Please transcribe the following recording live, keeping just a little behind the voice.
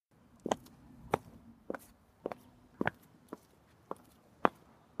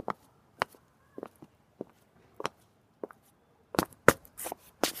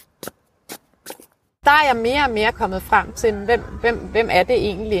er jeg mere og mere kommet frem til, hvem er det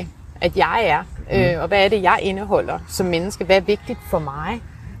egentlig, at jeg er? Og hvad er det, jeg indeholder som menneske? Hvad er vigtigt for mig?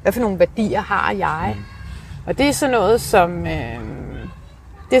 Hvad for nogle værdier har jeg? Og det er sådan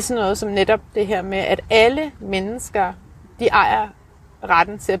noget som, netop det her med, at alle mennesker, de ejer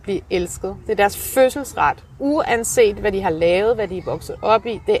retten til at blive elsket. Det er deres fødselsret. Uanset hvad de har lavet, hvad de er vokset op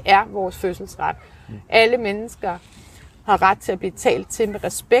i, det er vores fødselsret. Alle mennesker har ret til at blive talt til med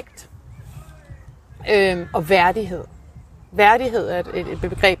respekt og værdighed. Værdighed er et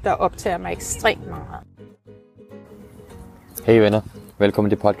begreb, der optager mig ekstremt meget. Hej venner, velkommen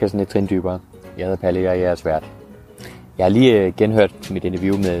til podcasten Et Trin Dybere. Jeg hedder Palle, og jeg er jeres vært. Jeg har lige genhørt mit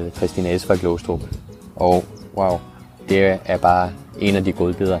interview med Christina S. fra Glostrup, og wow, det er bare en af de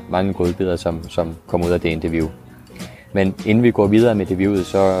godbidder, mange godbidder, som kom ud af det interview. Men inden vi går videre med interviewet,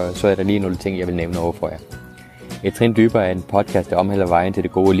 så er der lige nogle ting, jeg vil nævne over for jer. Et Trin Dybere er en podcast, der omhandler vejen til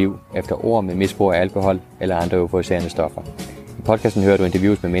det gode liv efter år med misbrug af alkohol eller andre euforiserende stoffer. I podcasten hører du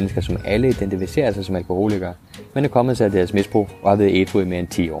interviews med mennesker, som alle identificerer sig som alkoholikere, men er kommet sig af deres misbrug og har været ædru i mere end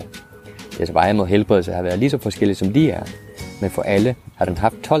 10 år. Deres veje mod helbredelse har været lige så forskellige som de er, men for alle har den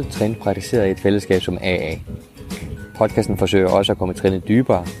haft 12 trin praktiseret i et fællesskab som AA. Podcasten forsøger også at komme trinnet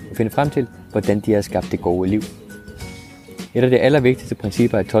dybere og finde frem til, hvordan de har skabt det gode liv. Et af de allervigtigste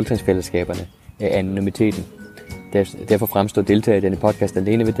principper af 12-trinsfællesskaberne er anonymiteten. Derfor fremstår deltagere i denne podcast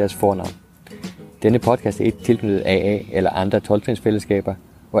alene ved deres fornavn. Denne podcast er ikke tilknyttet AA eller andre 12-trinsfællesskaber,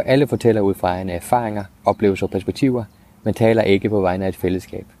 hvor alle fortæller ud fra egne erfaringer, oplevelser og perspektiver, men taler ikke på vegne af et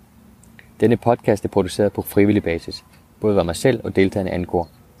fællesskab. Denne podcast er produceret på frivillig basis, både hvad mig selv og deltagerne angår.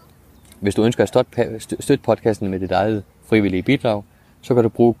 Hvis du ønsker at støtte podcasten med dit eget frivillige bidrag, så kan du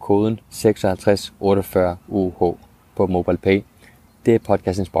bruge koden 5648UH på MobilePay. Det er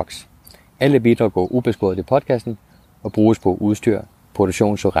podcastens boks. Alle bidrag går ubeskåret til podcasten og bruges på udstyr,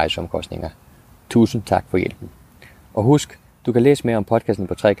 produktions- og rejseomkostninger. Tusind tak for hjælpen. Og husk, du kan læse mere om podcasten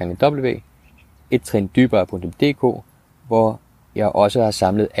på www.ettrindybere.dk, hvor jeg også har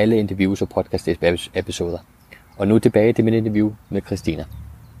samlet alle interviews og podcast-episoder. Og nu tilbage til mit interview med Christina.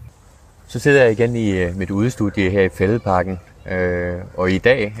 Så sidder jeg igen i mit udestudie her i Fælledparken, og i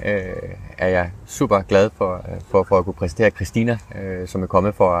dag er jeg super glad for at kunne præsentere Christina, som er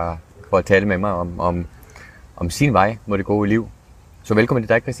kommet for at tale med mig om sin vej mod det gode liv. Så velkommen til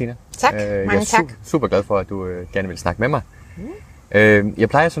dig, Christina. Tak, mange jeg er tak. Super glad for, at du gerne vil snakke med mig. Jeg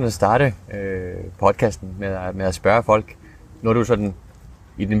plejer sådan at starte podcasten med at spørge folk, når du sådan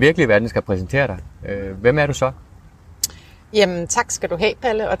i den virkelige verden skal præsentere dig. Hvem er du så? Jamen, tak skal du have,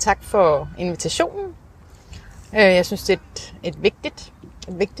 Palle, og tak for invitationen. Jeg synes, det er et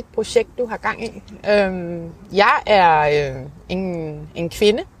vigtigt projekt, du har gang i. Jeg er en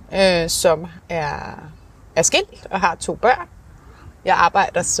kvinde, som er skilt og har 2 børn. Jeg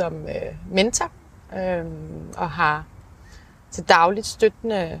arbejder som mentor og har til dagligt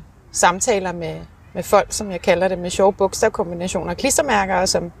støttende samtaler med folk, som jeg kalder det, med sjove bogstavkombinationer og klistermærker, og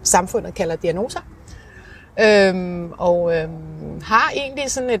som samfundet kalder diagnoser. Har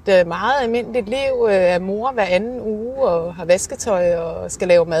egentlig sådan et meget almindeligt liv, er mor hver anden uge og har vasketøj og skal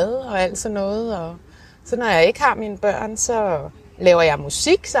lave mad og alt sådan noget. Og så når jeg ikke har mine børn, så laver jeg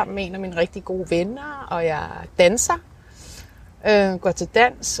musik sammen med en af mine rigtig gode venner, og jeg danser, går til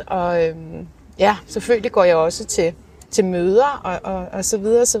dans, og selvfølgelig går jeg også til møder og så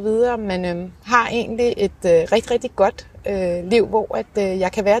videre, men har egentlig et rigtig, rigtig godt liv, hvor at,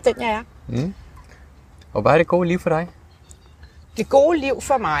 jeg kan være den, jeg er. Og hvad er det gode liv for dig? Det gode liv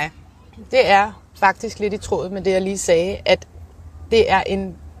for mig, det er faktisk lidt i tråd med det, jeg lige sagde, at det er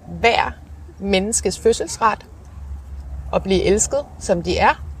en hver menneskes fødselsret at blive elsket, som de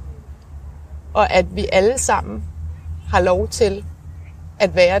er, og at vi alle sammen har lov til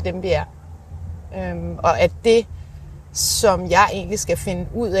at være dem, vi er. Og at det, som jeg egentlig skal finde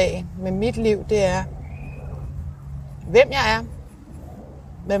ud af med mit liv, det er, hvem jeg er,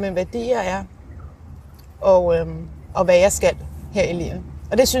 hvad mine værdier er, og hvad jeg skal her i livet.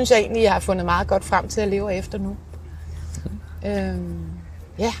 Og det synes jeg egentlig, jeg har fundet meget godt frem til at leve efter nu.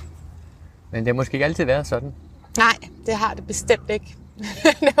 Ja. Men det har måske ikke altid været sådan. Nej, det har det bestemt ikke.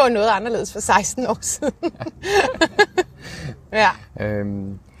 Det var noget anderledes for 16 år siden. Ja.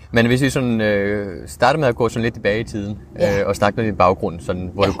 Men hvis vi sådan starter med at gå sådan lidt tilbage i tiden, og snakke med din baggrund,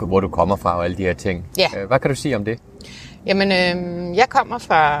 sådan, hvor du kommer fra og alle de her ting. Hvad kan du sige om det? Jamen, jeg kommer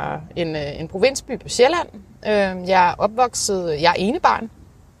fra en provinsby på Sjælland. Jeg er enebarn,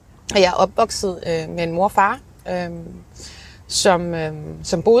 og jeg er opvokset med en mor og far,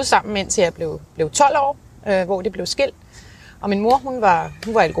 som boede sammen, indtil jeg blev 12 år, hvor det blev skilt. Og min mor, hun var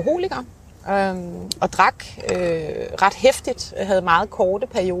alkoholiker, og drak ret heftigt. Havde meget korte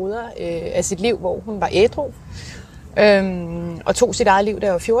perioder af sit liv, hvor hun var ædru. Og tog sit eget liv, da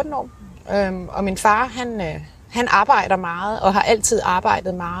jeg var 14 år. Og min far, han arbejder meget, og har altid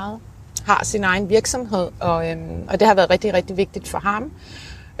arbejdet meget. Har sin egen virksomhed, og det har været rigtig, rigtig vigtigt for ham.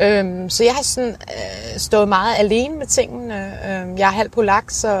 Så jeg har sådan stået meget alene med tingene. Jeg er halv polak,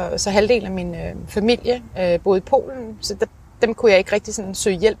 så halvdelen af min familie boede i Polen, så dem kunne jeg ikke rigtig sådan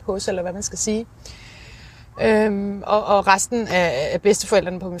søge hjælp hos, eller hvad man skal sige. Og resten af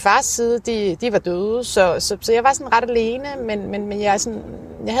bedsteforældrene på min fars side, de var døde, så jeg var sådan ret alene, men jeg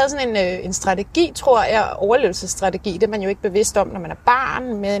havde sådan en strategi, tror jeg, overlevelsesstrategi. Det er man jo ikke bevidst om, når man er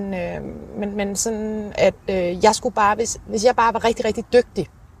barn, men sådan, at jeg skulle bare, hvis jeg bare var rigtig, rigtig dygtig,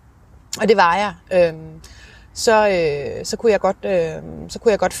 og det var jeg, så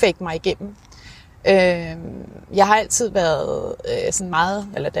kunne jeg godt fake mig igennem. Jeg har altid været sådan meget,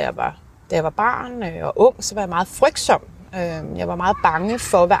 eller da jeg var barn og ung, så var jeg meget frygtsom. Jeg var meget bange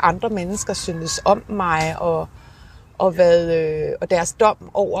for, hvad andre mennesker syntes om mig, og deres dom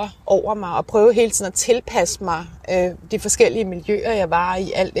over mig, og prøve hele tiden at tilpasse mig de forskellige miljøer, jeg var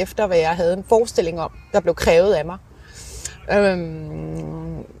i, alt efter hvad jeg havde en forestilling om, der blev krævet af mig.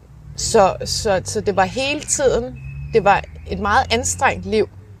 Så det var hele tiden, det var et meget anstrengt liv,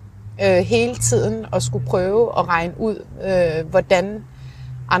 hele tiden at skulle prøve at regne ud, hvordan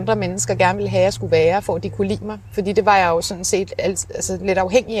andre mennesker gerne ville have, at jeg skulle være, for at de kunne lide mig. Fordi det var jeg jo sådan set lidt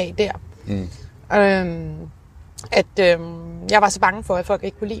afhængig af der. Jeg var så bange for, at folk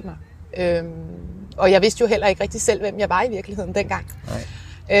ikke kunne lide mig. Og jeg vidste jo heller ikke rigtig selv, hvem jeg var i virkeligheden dengang.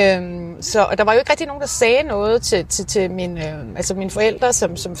 Og der var jo ikke rigtig nogen, der sagde noget til mine forældre,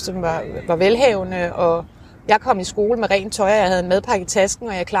 som var velhavende, og jeg kom i skole med rent tøj, jeg havde en madpakke i tasken,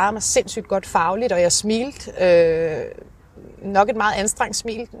 og jeg klarede mig sindssygt godt fagligt, og jeg smilte. Nok et meget anstrengt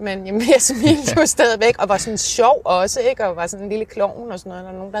smil, men jeg smilte jo stadigvæk, og var sådan sjov også, ikke? Og var sådan en lille klovn og sådan noget,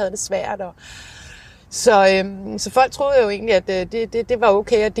 og nogen, der havde det svært. Så folk troede jo egentlig, at det var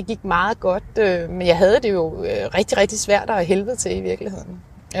okay, og det gik meget godt, men jeg havde det jo rigtig, rigtig svært og helvede til i virkeligheden.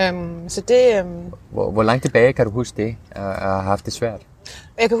 Hvor langt tilbage kan du huske det, at have haft det svært?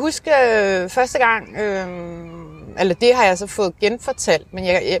 Jeg kan huske første gang, eller det har jeg så fået genfortalt, men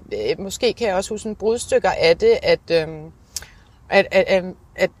måske kan jeg også huske en brudstykker af det,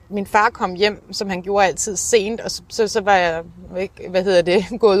 at min far kom hjem, som han gjorde altid sent, og så var jeg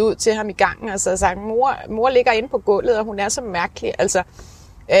gået ud til ham i gangen og så sagt, mor ligger inde på gulvet, og hun er så mærkelig. Altså,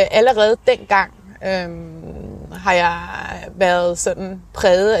 allerede dengang har jeg været sådan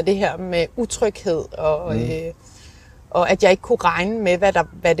præget af det her med utryghed, og at jeg ikke kunne regne med,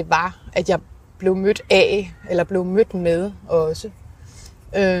 hvad det var, at jeg blev mødt af, eller blev mødt med også.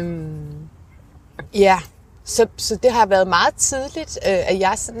 Så det har været meget tidligt, at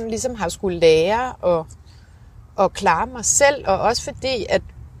jeg sådan ligesom har skulle lære at klare mig selv, og også fordi, at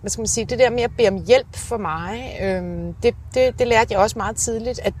det der med at bede om hjælp for mig, det lærte jeg også meget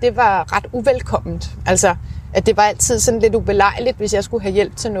tidligt, at det var ret uvelkomment. Altså, at det var altid sådan lidt ubelejligt, hvis jeg skulle have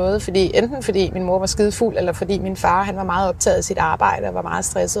hjælp til noget, enten fordi min mor var skidefuld, eller fordi min far, han var meget optaget af sit arbejde, og var meget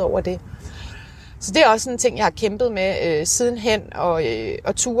stresset over det. Så det er også en ting, jeg har kæmpet med sidenhen,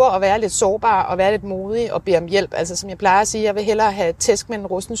 og ture og være lidt sårbar, og være lidt modig og bede om hjælp. Altså som jeg plejer at sige, jeg vil hellere have tæsk med en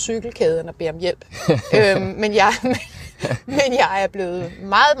rusten cykelkæde, end at bede om hjælp. Men jeg er blevet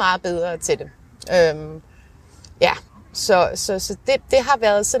meget, meget bedre til det. Så det har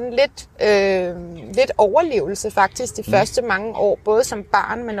været sådan lidt overlevelse faktisk de første mange år, både som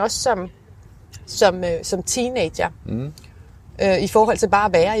barn, men også som teenager, i forhold til bare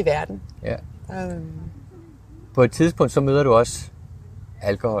at være i verden. Ja. På et tidspunkt, så møder du også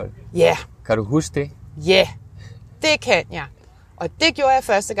alkohol. Ja. Yeah. Kan du huske det? Ja, yeah, det kan jeg. Og det gjorde jeg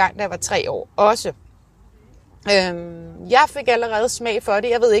første gang, da jeg var 3 år også. Jeg fik allerede smag for det.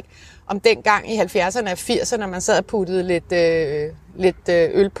 Jeg ved ikke, om dengang i 70'erne og 80'erne, man sad og puttede lidt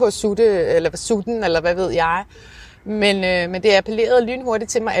øl på sutten, eller hvad ved jeg. Men det appellerede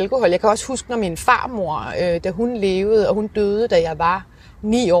lynhurtigt til mig, alkohol. Jeg kan også huske, når min farmor, da hun levede, og hun døde, da jeg var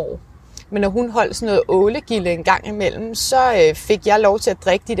 9 år. Men når hun holdt sådan noget ålegilde en gang imellem, så fik jeg lov til at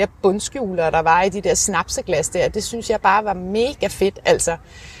drikke de der bundskjuler, der var i de der snapseglas der. Det synes jeg bare var mega fedt, altså.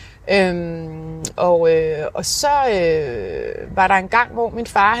 Og så var der en gang, hvor min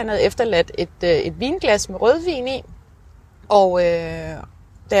far han havde efterladt et vinglas med rødvin i. Og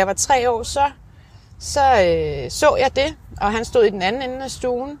da jeg var 3 år, så jeg det, og han stod i den anden ende af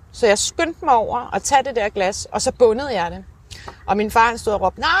stuen. Så jeg skyndte mig over og tage det der glas, og så bundede jeg det. Og min far han stod og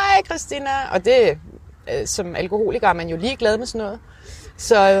råbte, nej Christina, og det som alkoholiker er man jo ligeglad med sådan noget.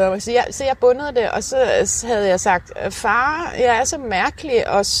 Så jeg bundede det, og så havde jeg sagt, far, jeg er så mærkelig,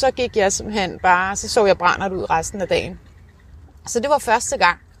 og så gik jeg simpelthen bare, så så jeg brændert ud resten af dagen. Så det var første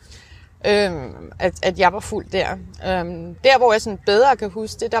gang, at jeg var fuld der. Der, hvor jeg sådan bedre kan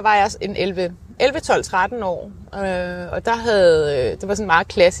huske det, der var jeg en 11, 12, 13 år, og det var sådan meget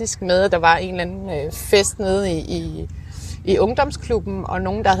klassisk med, at der var en eller anden fest nede i ungdomsklubben, og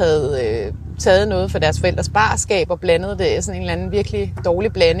nogen, der havde taget noget fra deres forældres barskab og blandet det i sådan en eller anden virkelig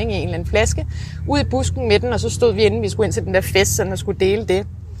dårlig blanding i en eller anden flaske, ud i busken med den, og så stod vi inden vi skulle ind til den der fest, så man skulle dele det.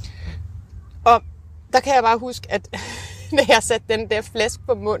 Og der kan jeg bare huske, at da jeg satte den der flaske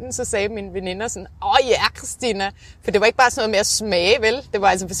på munden, så sagde mine veninder sådan, ja, Christina. For det var ikke bare sådan noget med at smage, vel? Det var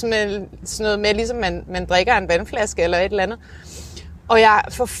altså sådan noget med, ligesom man drikker en vandflaske eller et eller andet. Og jeg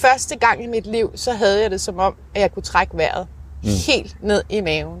for første gang i mit liv, så havde jeg det som om, at jeg kunne trække vejret helt ned i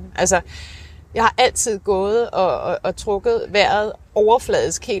maven. Altså, jeg har altid gået og trukket vejret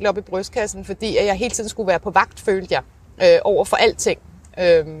overfladisk helt op i brystkassen, fordi jeg hele tiden skulle være på vagt, følte jeg, over for alting.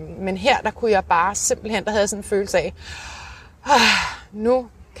 Men her, der kunne jeg bare simpelthen, der havde sådan en følelse af, nu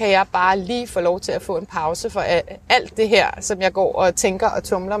kan jeg bare lige få lov til at få en pause for alt det her, som jeg går og tænker og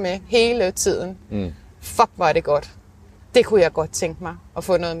tumler med hele tiden. Fuck, hvor er det godt. Det kunne jeg godt tænke mig at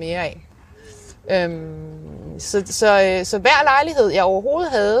få noget mere af. Så hver lejlighed, jeg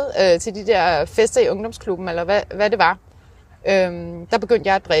overhovedet havde til de der fester i ungdomsklubben, eller hvad det var, der begyndte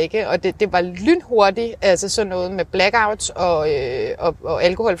jeg at drikke, og det var lynhurtigt, altså sådan noget med blackouts og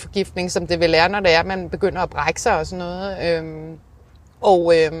alkoholforgiftning, som det vil lære, når det er, man begynder at brække sig og sådan noget.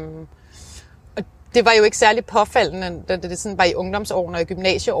 Og det var jo ikke særlig påfaldende, da det sådan var i ungdomsårene og i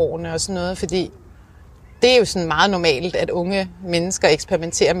gymnasieårene og sådan noget, fordi det er jo sådan meget normalt, at unge mennesker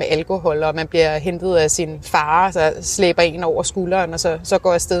eksperimenterer med alkohol, og man bliver hentet af sin far, så slæber en over skulderen, og så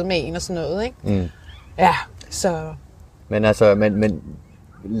går afsted med en og sådan noget, ikke? Ja, så... Men altså,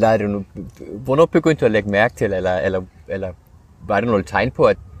 hvornår begyndte du at lægge mærke til, eller var det noget tegn på,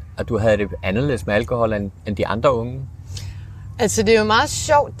 at du havde det anderledes med alkohol end de andre unge? Altså, det er jo meget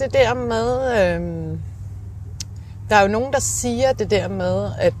sjovt, det der med... Der er jo nogen, der siger det der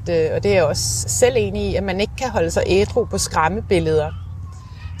med, at, og det er jeg også selv enig i, at man ikke kan holde sig ædru på skræmmebilleder.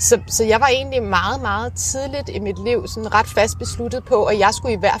 Så jeg var egentlig meget, meget tidligt i mit liv sådan ret fast besluttet på, at jeg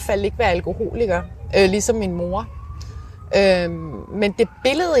skulle i hvert fald ikke være alkoholiker, ligesom min mor. Men det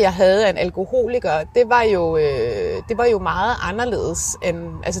billede, jeg havde af en alkoholiker, det var jo meget anderledes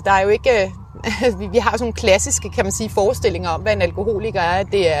end, altså der er jo ikke, vi har sådan nogle klassiske, kan man sige, forestillinger om, hvad en alkoholiker er.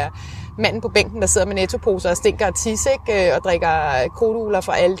 Det er manden på bænken, der sidder med nettoposer og stinker af tis, ikke? Og drikker kodouler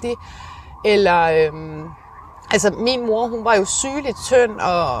fra Aldi. Eller, altså min mor, hun var jo sygeligt tynd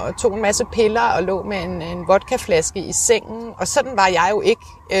og tog en masse piller og lå med en vodkaflaske i sengen. Og sådan var jeg jo ikke.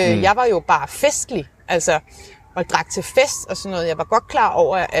 Jeg var jo bare festlig, altså, og drak til fest og sådan noget. Jeg var godt klar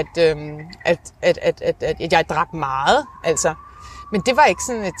over, at jeg drak meget, altså. Men det var ikke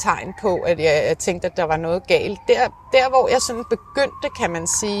sådan et tegn på, at jeg tænkte, at der var noget galt. Der hvor jeg sådan begyndte, kan man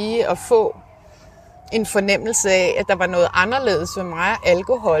sige, at få en fornemmelse af, at der var noget anderledes ved mig og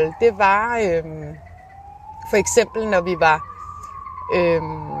alkohol, det var for eksempel, når vi var,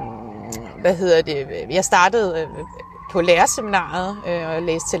 jeg startede på lærerseminaret og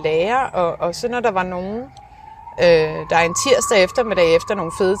læste til lærer, og så når der var nogen, der er en tirsdag eftermiddag efter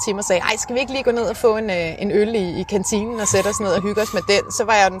nogle fede timer, sagde, ej, skal vi ikke lige gå ned og få en øl i kantinen og sætte os ned og hygge os med den, så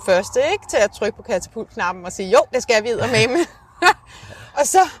var jeg den første, ikke, til at trykke på katapultknappen og sige, jo, det skal jeg videre med. Og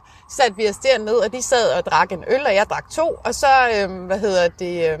så satte vi os derned, og de sad og drak en øl, og jeg drak 2, og så,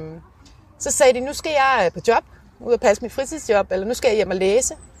 så sagde de, nu skal jeg på job, ud og passe mit fritidsjob, eller nu skal jeg hjem og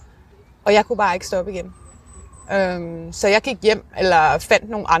læse, og jeg kunne bare ikke stoppe igen. Så jeg gik hjem, eller fandt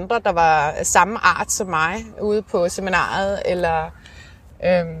nogle andre, der var samme art som mig, ude på seminaret, eller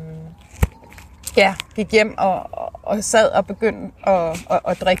gik hjem og sad og begyndte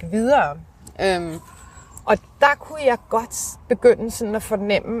at drikke videre. Og der kunne jeg godt begynde sådan at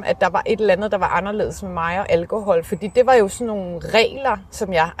fornemme, at der var et eller andet, der var anderledes med mig og alkohol, fordi det var jo sådan nogle regler,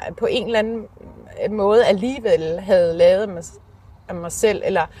 som jeg på en eller anden måde alligevel havde lavet af mig selv,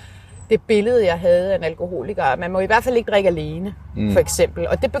 eller det billede, jeg havde af en alkoholiker. Man må i hvert fald ikke drikke alene, for eksempel.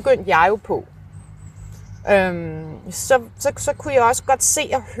 Og det begyndte jeg jo på. Så kunne jeg også godt se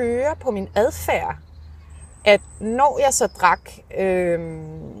og høre på min adfærd, at når jeg så drak,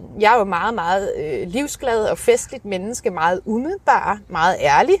 jeg er jo meget, meget livsglad og festligt menneske, meget umiddelbar, meget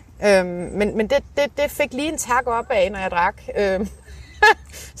ærlig. Men det fik lige en tak op af, når jeg drak.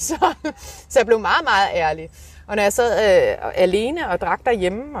 Så jeg blev meget, meget ærlig. Og når jeg sad alene og drak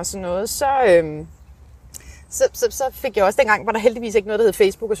derhjemme og sådan noget, så fik jeg også, dengang var der heldigvis ikke noget, der hed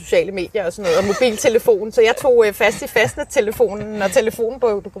Facebook og sociale medier og sådan noget, og mobiltelefon, så jeg tog fast i fastnettelefonen, når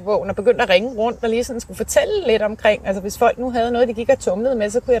telefonbogen begyndte at ringe rundt, og lige sådan skulle fortælle lidt omkring, altså hvis folk nu havde noget, de gik og tumlede med,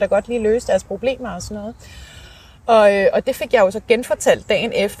 så kunne jeg da godt lige løse deres problemer og sådan noget. Og det fik jeg jo så genfortalt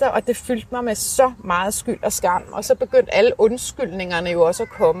dagen efter, og det fyldte mig med så meget skyld og skam. Og så begyndte alle undskyldningerne jo også at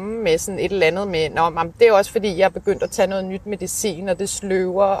komme med sådan et eller andet med, det er også fordi, jeg er begyndt at tage noget nyt medicin, og det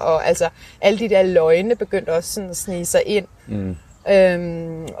sløver, og altså alle de der løgne begyndte også sådan at snige sig ind.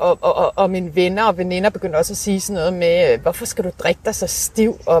 Og mine venner og veninder begyndte også at sige sådan noget med, hvorfor skal du drikke dig så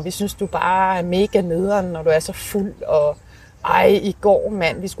stiv, og vi synes, du bare er mega nederen, når du er så fuld, og i går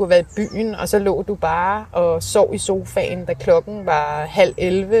mand, vi skulle have været i byen, og så lå du bare og sov i sofaen, da klokken var 10:30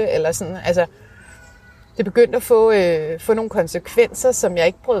 eller sådan. Altså, det begyndte at få nogle konsekvenser, som jeg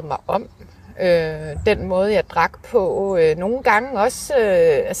ikke brød mig om. Den måde, jeg drak på. Nogle gange også,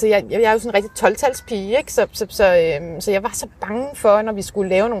 altså jeg er jo sådan en rigtig 12-talspige, ikke? Så jeg var så bange for, når vi skulle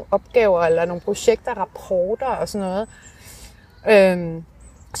lave nogle opgaver, eller nogle projekter, rapporter og sådan noget,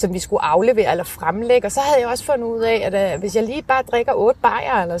 som vi skulle aflevere eller fremlægge. Og så havde jeg også fundet ud af, at hvis jeg lige bare drikker 8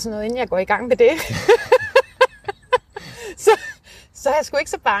 bajer eller sådan noget, inden jeg går i gang med det, så er jeg sgu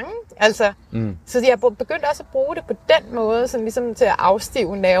ikke så bange. Altså, så jeg begyndte også at bruge det på den måde, sådan ligesom til at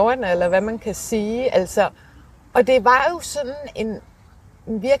afstive nerverne, eller hvad man kan sige. Altså, og det var jo sådan en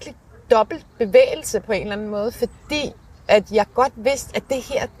virkelig dobbelt bevægelse på en eller anden måde, fordi at jeg godt vidste, at det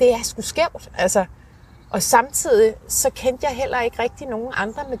her, det er sgu skævt. Altså, og samtidig så kendte jeg heller ikke rigtig nogen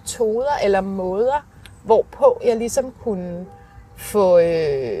andre metoder eller måder, hvorpå jeg ligesom kunne få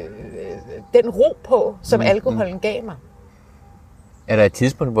den ro på, som alkoholen gav mig. Er der et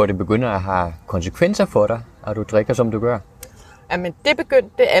tidspunkt, hvor det begynder at have konsekvenser for dig, at du drikker, som du gør? Jamen, det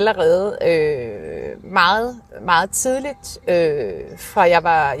begyndte allerede meget, meget tidligt, fra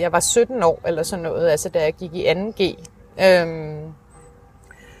jeg var 17 år eller sådan noget, altså da jeg gik i 2G.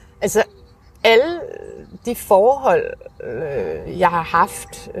 Altså, alle de forhold, jeg har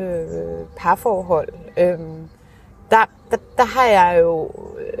haft, parforhold, der har jeg jo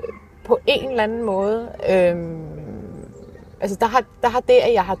på en eller anden måde, altså der har det,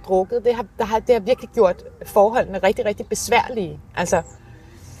 at jeg har drukket, det har virkelig gjort forholdene rigtig, rigtig besværlige. Altså,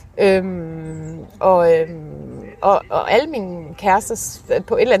 og alle mine kærester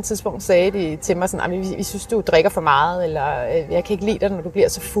på et eller andet tidspunkt sagde de til mig sådan, vi synes, du drikker for meget, eller jeg kan ikke lide dig, når du bliver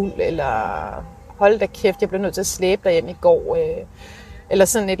så fuld, eller hold da kæft, jeg blev nødt til at slæbe dig hjem i går, eller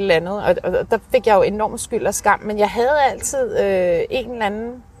sådan et eller andet. Og der fik jeg jo enormt skyld og skam, men jeg havde altid en eller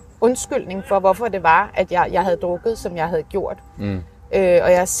anden undskyldning for, hvorfor det var, at jeg havde drukket, som jeg havde gjort.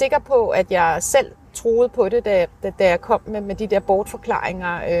 Og jeg er sikker på, at jeg selv troede på det, da jeg kom med de der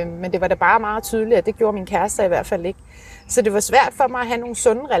bortforklaringer, men det var da bare meget tydeligt, at det gjorde min kæreste i hvert fald ikke. Så det var svært for mig at have nogle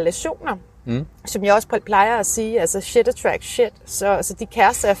sunde relationer, som jeg også plejer at sige, altså shit attracts shit. Så de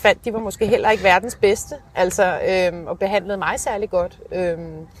kærester, jeg fandt, de var måske heller ikke verdens bedste, altså, og behandlede mig særlig godt.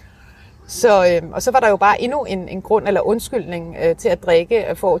 Og så var der jo bare endnu en grund eller undskyldning til at drikke,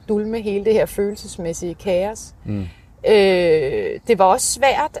 for at dulme hele det her følelsesmæssige kaos. Det var også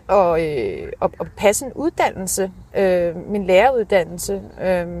svært at passe en uddannelse, min læreruddannelse.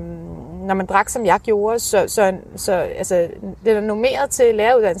 Når man drak, som jeg gjorde, så altså, det er normeret til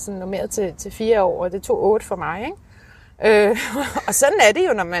læreruddannelsen, normeret til 4 år, og det tog 8 for mig, ikke? Og sådan er det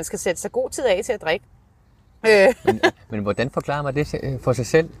jo, når man skal sætte sig god tid af til at drikke. Men hvordan forklarer man det for sig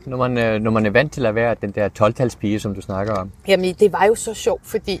selv, når man er vant til at være den der 12-talspige, som du snakker om? Jamen, det var jo så sjovt,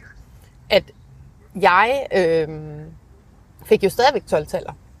 fordi at jeg fik jo stadigvæk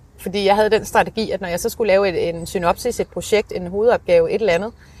 12-taller. Fordi jeg havde den strategi, at når jeg så skulle lave en synopsis, et projekt, en hovedopgave, et eller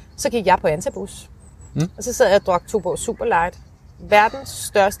andet, så gik jeg på Antabus. Og så sad jeg og drak Tuborg Superlight. Verdens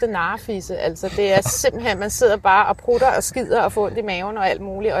største narrefisse. Altså, det er simpelthen, man sidder bare og prutter og skider og får ondt i maven og alt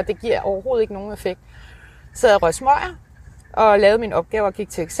muligt, og det giver overhovedet ikke nogen effekt. Så jeg røg smøger og lavede min opgave og gik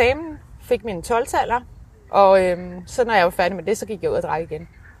til eksamen, fik mine 12-taller, og så når jeg var færdig med det, så gik jeg ud og drak igen.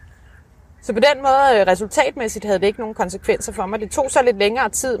 Så på den måde, resultatmæssigt, havde det ikke nogen konsekvenser for mig. Det tog så lidt længere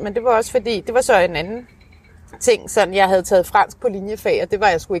tid, men det var også fordi, det var så en anden ting, sådan jeg havde taget fransk på linjefag, og det var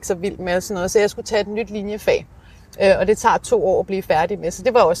jeg sgu ikke så vild med, sådan noget, så jeg skulle tage et nyt linjefag. Og det tager 2 år at blive færdig med, så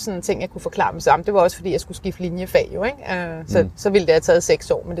det var også sådan en ting, jeg kunne forklare mig sammen. Det var også fordi, jeg skulle skifte linjefag jo, ikke? Så ville det have taget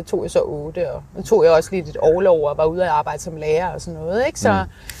 6 år, men det tog jeg så 8, og det tog jeg også lige et orlov og var ude at arbejde som lærer og sådan noget, ikke?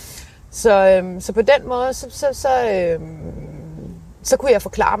 Så på den måde, så kunne jeg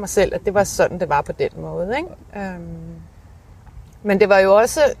forklare mig selv, at det var sådan, det var på den måde, ikke? Men det var jo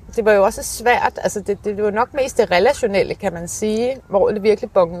også svært, altså det var nok mest det relationelle, kan man sige, hvor det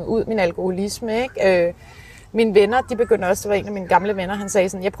virkelig bongede ud, min alkoholisme, ikke? Mine venner, de begyndte også, det var en af mine gamle venner, han sagde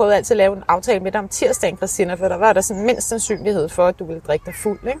sådan, jeg prøvede altid at lave en aftale med dig om tirsdagen, Christina, for der var der sådan mindst sandsynlighed for, at du ville drikke dig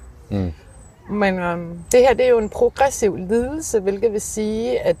fuld, ikke? Mm. Men det her, det er jo en progressiv lidelse, hvilket vil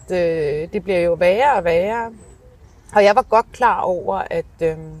sige, at det bliver jo værre og værre. Og jeg var godt klar over,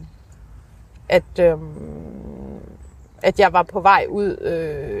 at jeg var på vej ud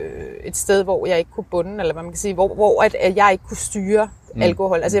et sted, hvor jeg ikke kunne bunde, eller hvad man kan sige, hvor at jeg ikke kunne styre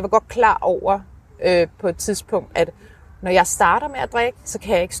alkohol. Altså jeg var godt klar over på et tidspunkt, at når jeg starter med at drikke, så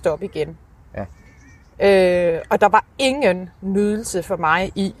kan jeg ikke stoppe igen. Ja. Og der var ingen nydelse for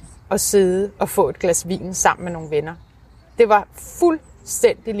mig i at sidde og få et glas vin sammen med nogle venner. Det var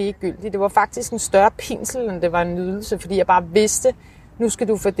fuldstændig ligegyldigt. Det var faktisk en større pinsel, end det var en nydelse, fordi jeg bare vidste, nu skal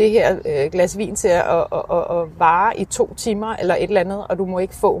du få det her glas vin til at vare i 2 timer eller et eller andet, og du må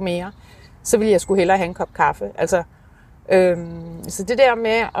ikke få mere. Så ville jeg sgu hellere have en kop kaffe. Altså, så det der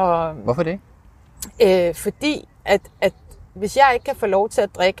med at... Hvorfor det? Fordi at hvis jeg ikke kan få lov til at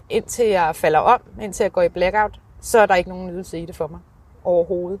drikke, indtil jeg falder om, indtil jeg går i blackout, så er der ikke nogen nydelse i det for mig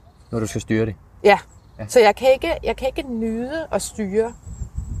overhovedet. Når du skal styre det? Ja. Så jeg kan ikke nyde at styre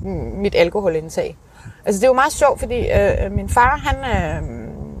mit alkoholindtag. Altså det er jo meget sjovt, fordi min far,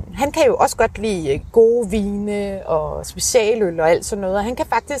 han kan jo også godt lide gode vine og specialøl og alt sådan noget. Og han kan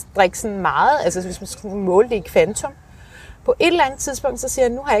faktisk drikke sådan meget, altså hvis man skal måle det i kvantum. På et eller andet tidspunkt, så siger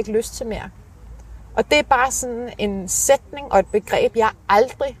han, nu har jeg ikke lyst til mere. Og det er bare sådan en sætning og et begreb, jeg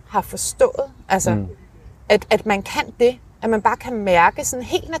aldrig har forstået. Altså, at man kan det. At man bare kan mærke sådan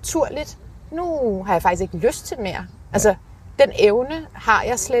helt naturligt, nu har jeg faktisk ikke lyst til mere. Altså, den evne har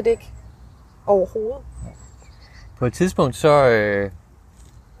jeg slet ikke overhovedet. På et tidspunkt, så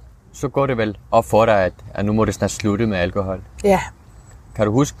går det vel op for dig, at nu må det snart slutte med alkohol. Ja. Kan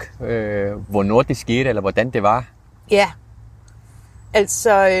du huske, hvornår det skete, eller hvordan det var? Ja.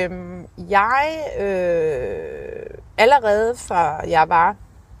 Altså, jeg allerede fra jeg var,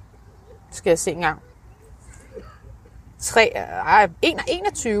 skal jeg se engang,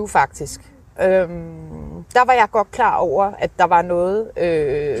 21 faktisk, der var jeg godt klar over, at der var noget,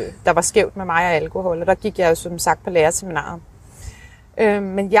 der var skævt med mig og alkohol, og der gik jeg jo som sagt på lærerseminaret.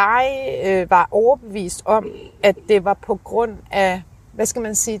 Men jeg var overbevist om, at det var på grund af, hvad skal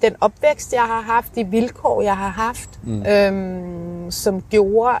man sige, den opvækst, jeg har haft, de vilkår, jeg har haft, som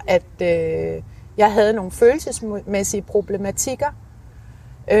gjorde, at jeg havde nogle følelsesmæssige problematikker.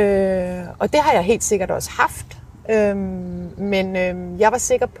 Og det har jeg helt sikkert også haft. Men jeg var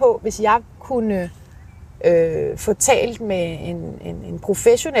sikker på, hvis jeg kunne få talt med en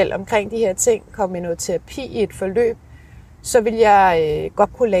professionel omkring de her ting, komme i noget terapi i et forløb, så ville jeg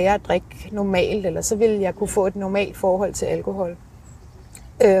godt kunne lære at drikke normalt, eller så ville jeg kunne få et normalt forhold til alkohol.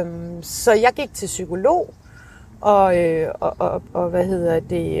 Så jeg gik til psykolog og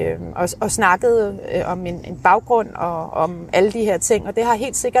snakkede om en baggrund og om alle de her ting, og det har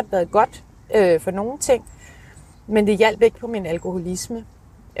helt sikkert været godt for nogle ting, men det hjalp ikke på min alkoholisme.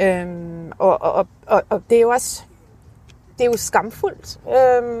 Og det er jo også skamfuldt.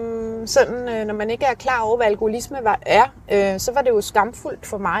 Sådan, når man ikke er klar over, hvad alkoholisme er, så var det jo skamfuldt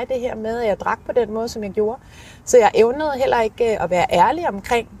for mig, det her med, at jeg drak på den måde, som jeg gjorde. Så jeg evnede heller ikke at være ærlig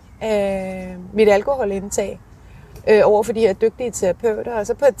omkring mit alkoholindtag over for de her dygtige terapeuter. Og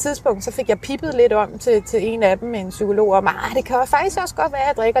så på et tidspunkt, så fik jeg pippet lidt om til en af dem, en psykolog, om, det kan jo faktisk også godt være, at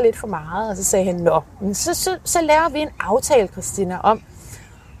jeg drikker lidt for meget. Og så sagde han, nå, men så laver vi en aftale, Christina, om,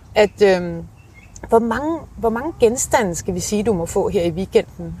 at hvor mange genstande skal vi sige, du må få her i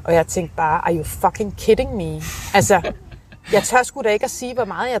weekenden? Og jeg tænkte bare, are you fucking kidding me? Altså, jeg tør sgu da ikke at sige, hvor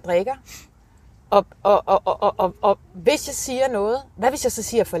meget jeg drikker. Og hvis jeg siger noget, hvad hvis jeg så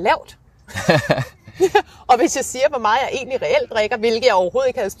siger for lavt? Og hvis jeg siger, hvor meget jeg egentlig reelt drikker, hvilket jeg overhovedet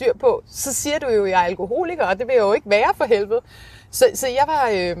ikke havde styr på, så siger du jo, at jeg er alkoholiker, og det vil jeg jo ikke være for helvede. Så jeg var...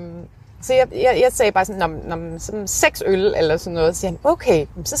 Så jeg sagde bare sådan 6 øl eller sådan noget. Så siger han, okay,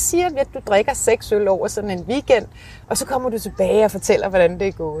 så siger vi, at du drikker 6 øl over sådan en weekend, og så kommer du tilbage og fortæller, hvordan det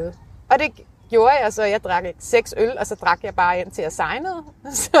er gået. Og det gjorde jeg, så jeg drak 6 øl, og så drak jeg bare ind til jeg signede.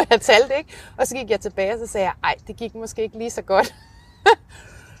 Så jeg talte ikke. Og så gik jeg tilbage, og så sagde jeg, ej, det gik måske ikke lige så godt.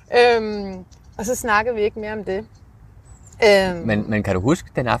 Og så snakkede vi ikke mere om det. Men kan du huske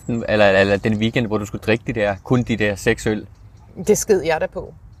den aften, eller den weekend, hvor du skulle drikke kun de der 6 øl? Det sked jeg da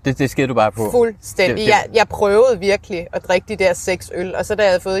på. Det sked du bare på? Fuldstændig. Jeg prøvede virkelig at drikke de der 6 øl, og så da jeg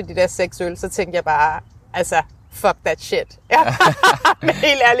havde fået de der 6 øl, så tænkte jeg bare, altså, fuck that shit. Ja. Men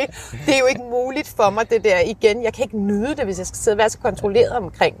helt ærligt, det er jo ikke muligt for mig, det der igen. Jeg kan ikke nyde det, hvis jeg skal sidde og være så kontrolleret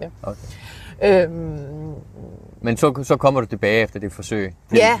omkring det. Okay. Men så kommer du tilbage efter det forsøg?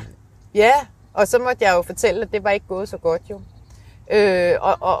 Ja, og så måtte jeg jo fortælle, at det var ikke gået så godt jo.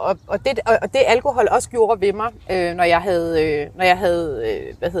 Og det alkohol også gjorde ved mig, når jeg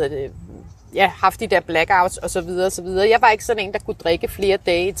havde haft de der blackouts og så videre og så videre. Jeg var ikke sådan en, der kunne drikke flere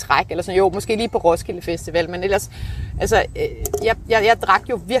dage i træk, eller sådan, jo, måske lige på Roskilde Festival, men ellers, altså, jeg drak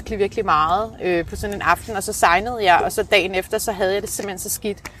jo virkelig, virkelig meget på sådan en aften, og så sejnede jeg, og så dagen efter, så havde jeg det simpelthen så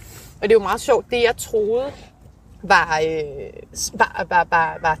skidt. Og det er jo meget sjovt, det jeg troede var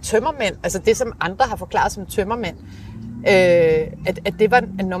tømmermænd, altså det, som andre har forklaret som tømmermænd, at det var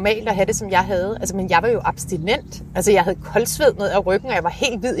normalt at have det, som jeg havde. Altså, men jeg var jo abstinent. Altså, jeg havde koldsved ned ad ryggen, og jeg var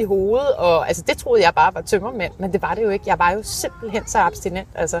helt hvid i hovedet. Og altså, det troede jeg bare var tømmermænd, men det var det jo ikke. Jeg var jo simpelthen så abstinent.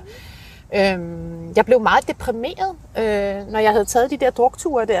 Altså, jeg blev meget deprimeret, når jeg havde taget de der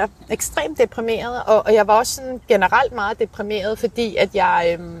drukture der. Ekstremt deprimeret, og jeg var også sådan generelt meget deprimeret, fordi at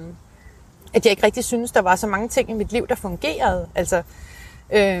jeg ikke rigtig synes, der var så mange ting i mit liv, der fungerede. Altså,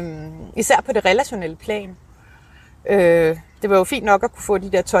 især på det relationelle plan. Det var jo fint nok at kunne få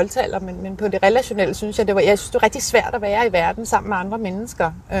de der 12-taller, men på det relationelle synes jeg, det var rigtig svært at være i verden sammen med andre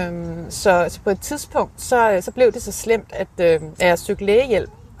mennesker. Så på et tidspunkt, så blev det så slemt, at jeg søgte lægehjælp,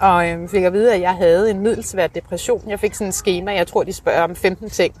 og fik at vide, at jeg havde en middelsvær depression. Jeg fik sådan et skema, jeg tror, de spørger om 15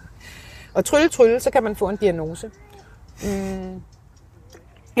 ting. Og trylle, så kan man få en diagnose.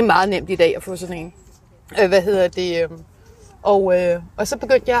 Det er meget nemt i dag at få sådan en. Og så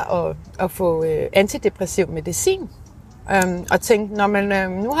begyndte jeg at få antidepressiv medicin. Og tænkte,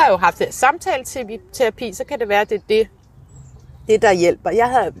 nu har jeg jo haft samtaleterapi, så kan det være, det er det der hjælper.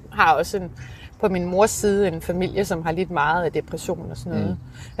 Jeg har også på min mors side en familie, som har lidt meget af depression og sådan noget.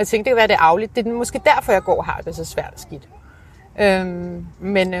 Jeg tænkte, det kan være, det er arveligt. Det er måske derfor, jeg går og har det så svært og skidt.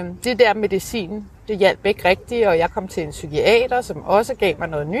 Men det der medicin, det hjalp ikke rigtigt, og jeg kom til en psykiater, som også gav mig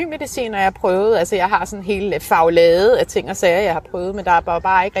noget ny medicin, og jeg prøvede. Altså, jeg har sådan en hel faglade af ting og sager, jeg har prøvet, men der var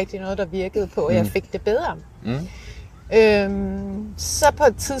bare ikke rigtig noget, der virkede på, og jeg fik det bedre. Så på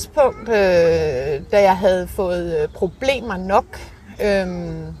et tidspunkt, da jeg havde fået problemer nok,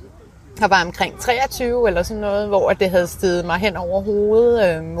 jeg var omkring 23 eller sådan noget, hvor det havde steget mig hen over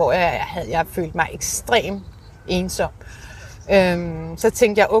hovedet, hvor jeg følte mig ekstremt ensom. Så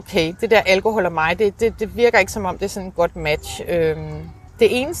tænkte jeg, okay, det der alkohol og mig, det virker ikke som om det er sådan et godt match.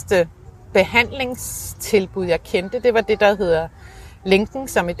 Det eneste behandlingstilbud, jeg kendte, det var det, der hedder Linken,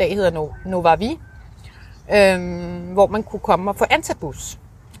 som i dag hedder Novavi, hvor man kunne komme og få antabus.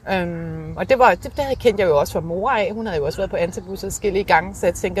 Og det kendte jeg jo også fra mor af. Hun havde jo også været på antabus adskillige gange, så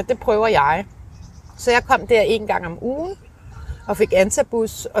jeg tænker, det prøver jeg. Så jeg kom der 1 gang om ugen og fik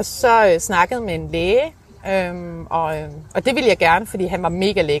antabus, og så snakkede med en læge. Og det ville jeg gerne, fordi han var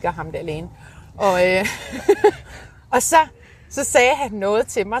mega lækker, ham der alene. Og så sagde han noget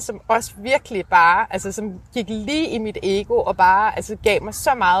til mig, som også virkelig bare, altså som gik lige i mit ego, og bare altså, gav mig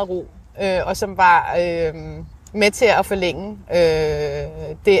så meget ro, og som var med til at forlænge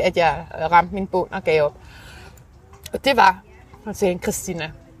det, at jeg ramte min bund og gav op. Og det var, at sige,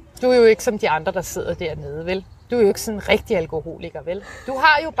 Christina, du er jo ikke som de andre, der sidder dernede, vel? Du er jo ikke sådan en rigtig alkoholiker, vel? Du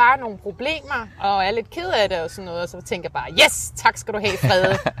har jo bare nogle problemer, og er lidt ked af det og sådan noget, og så tænker jeg bare, yes, tak skal du have,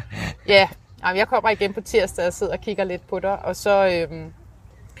 Frede. Ja, jeg kommer igen på tirsdag og sidder og kigger lidt på dig, og så,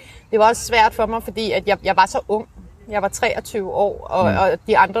 det var også svært for mig, fordi at jeg var så ung. Jeg var 23 år, og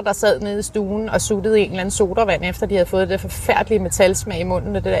de andre, der sad nede i stuen og suttede en eller anden sodavand, efter de havde fået det forfærdelige metalsmag i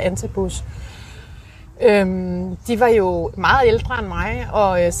munden af det der antabus. De var jo meget ældre end mig,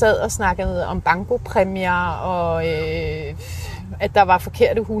 og sad og snakkede om bankopræmier, og at der var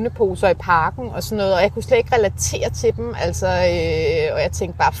forkerte hundeposer i parken og sådan noget, og jeg kunne slet ikke relatere til dem, altså, og jeg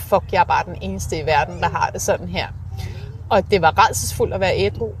tænkte bare, fuck, jeg er bare den eneste i verden, der har det sådan her. Og det var rædselsfuldt at være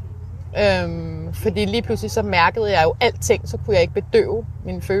ædru, fordi lige pludselig så mærkede jeg jo alting, så kunne jeg ikke bedøve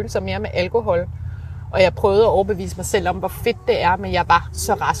mine følelser mere med alkohol. Og jeg prøvede at overbevise mig selv om, hvor fedt det er, men jeg var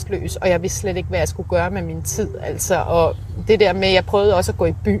så rastløs, og jeg vidste slet ikke, hvad jeg skulle gøre med min tid. Altså, og det der med, jeg prøvede også at gå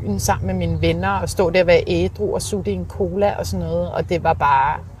i byen sammen med mine venner, og stå der og være ædru og sutte i en cola og sådan noget, og det var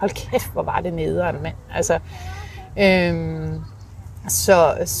bare, hold kæft, hvor var det nederen, mand. Altså,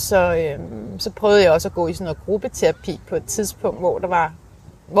 så prøvede jeg også at gå i sådan noget gruppeterapi på et tidspunkt,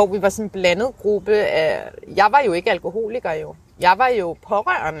 hvor vi var sådan en blandet gruppe af, jeg var jo ikke alkoholiker jo, jeg var jo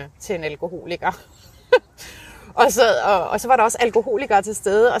pårørende til en alkoholiker. og så var der også alkoholikere til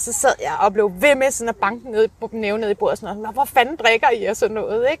stede, og så sad jeg og blev ved med sådan at banke næve ned i bordet og sådan noget. Hvor fanden drikker I og sådan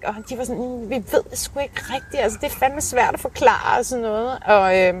noget, ikke? Og de var sådan, vi ved det sgu ikke rigtigt, altså det er fandme svært at forklare og sådan noget.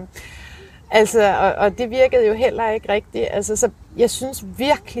 Og det virkede jo heller ikke rigtigt. Altså, så jeg synes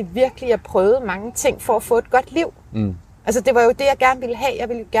virkelig, jeg prøvede mange ting for at få et godt liv. Altså det var jo det, jeg gerne ville have. Jeg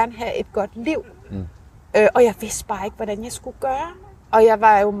ville gerne have et godt liv. Og jeg vidste bare ikke, hvordan jeg skulle gøre. Og jeg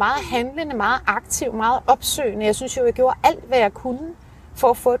var jo meget handlende, meget aktiv, meget opsøgende. Jeg synes jo, jeg gjorde alt, hvad jeg kunne for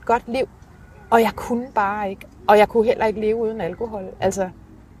at få et godt liv. Og jeg kunne bare ikke. Og jeg kunne heller ikke leve uden alkohol. Altså,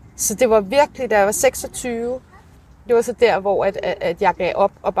 så det var virkelig, da jeg var 26, det var så der, hvor at jeg gav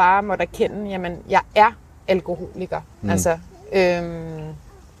op og bare måtte erkende, jamen, jeg er alkoholiker. Altså,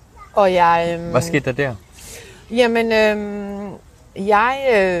 og jeg... Hvad skete der der? Jamen,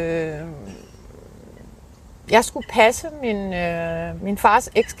 jeg skulle passe min fars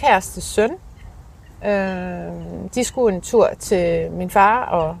ekskærestes søn. De skulle en tur til min far,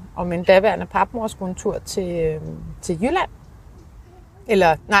 og min daværende papmor skulle en tur til Jylland.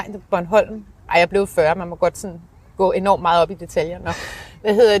 Eller, nej, det var Bornholm. Ej, jeg blev 40, man må godt sådan gå enormt meget op i detaljerne.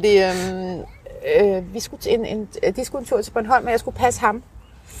 Hvad hedder det? De skulle en tur til Bornholm, og jeg skulle passe ham.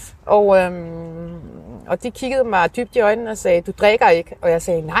 Og de kiggede mig dybt i øjnene og sagde, du drikker ikke? Og jeg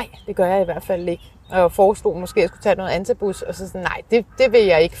sagde, nej, det gør jeg i hvert fald ikke. Og foreslog måske, at jeg skulle tage noget antabus, og så sådan, nej, det vil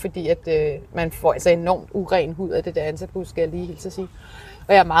jeg ikke, fordi at, man får altså enormt uren hud af det der antabus, skal jeg lige hilse at sige.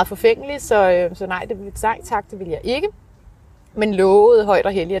 Og jeg er meget forfængelig, så nej, tak, det vil jeg ikke. Men lovede højt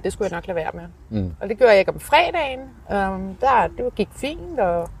og heldigt, at det skulle jeg nok lade være med. Og det gjorde jeg ikke om fredagen. Det gik fint,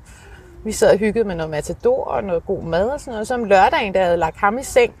 og vi sad og hyggede med noget matador og noget god mad og sådan noget. Så om lørdagen, da jeg havde lagt ham i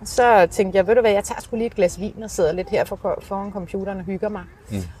seng, så tænkte jeg, ved du hvad, jeg tager sgu lige et glas vin og sidder lidt her foran computeren og hygger mig.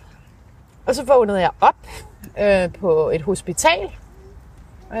 Og så vågnede jeg op på et hospital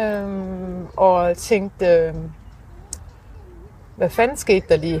og tænkte, hvad fanden skete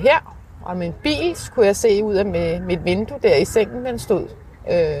der lige her? Og min bil kunne jeg se ud af mit vindue der i sengen, den stod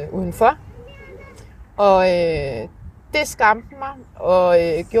udenfor. Og det skræmte mig og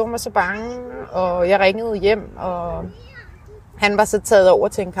gjorde mig så bange, og jeg ringede hjem, og han var så taget over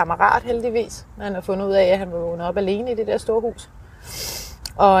til en kammerat heldigvis. Han har fundet ud af, at han var vågnet op alene i det der store hus.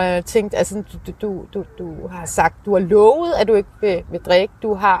 Og tænkte, altså du har sagt, du har lovet, at du ikke vil drikke.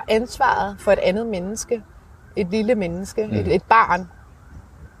 Du har ansvaret for et andet menneske, et lille menneske, et barn.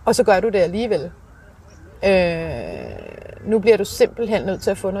 Og så gør du det alligevel. Nu bliver du simpelthen nødt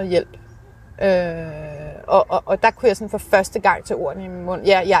til at få noget hjælp. Og der kunne jeg sådan for første gang til ordene i min mund,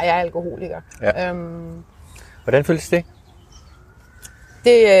 ja, jeg er alkoholiker. Ja. Hvordan føles det?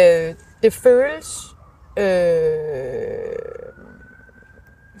 Det føles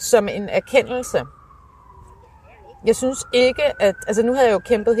som en erkendelse. Jeg synes ikke, at... Altså nu havde jeg jo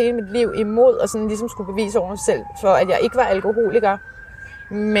kæmpet hele mit liv imod, og sådan ligesom skulle bevise over mig selv, for at jeg ikke var alkoholiker.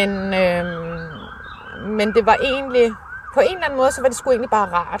 Men det var egentlig... På en eller anden måde, så var det sgu egentlig bare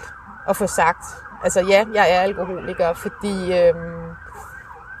rart at få sagt. Altså ja, jeg er alkoholiker, fordi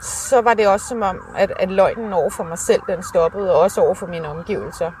så var det også som om, at løgnen over for mig selv, den stoppede, og også over for mine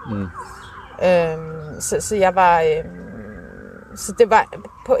omgivelser. Så jeg var... så det var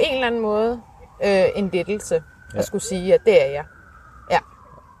på en eller anden måde en lettelse at skulle sige, at det er jeg. Ja.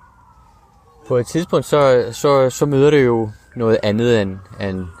 På et tidspunkt, så møder du jo noget andet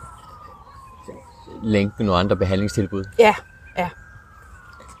end lænken og andre behandlingstilbud. Ja.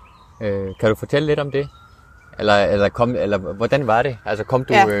 Kan du fortælle lidt om det? Eller hvordan var det? Altså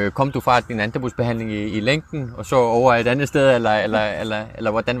kom du fra din antabusbehandling i lænken, og så over et andet sted, eller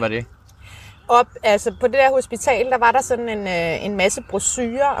hvordan var det? Altså på det der hospital, der var der sådan en masse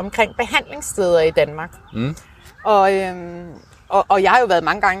brochurer omkring behandlingssteder i Danmark. Og jeg har jo været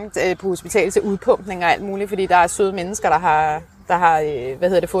mange gange på hospitalet til udpumpning og alt muligt, fordi der er søde mennesker, der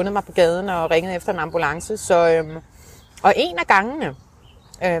har fundet mig på gaden og ringet efter en ambulance. Og en af gangene,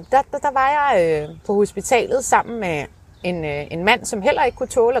 der var jeg på hospitalet sammen med en mand, som heller ikke kunne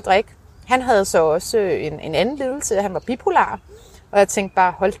tåle at drikke. Han havde så også en anden lidelse, han var bipolar. Og jeg tænkte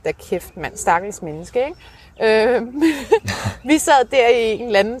bare, hold da kæft, mand, stakkels menneske, ikke? Vi sad der i en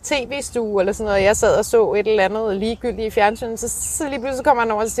eller anden tv-stue eller sådan noget, og jeg sad og så et eller andet ligegyldigt i fjernsynet, så lige pludselig kommer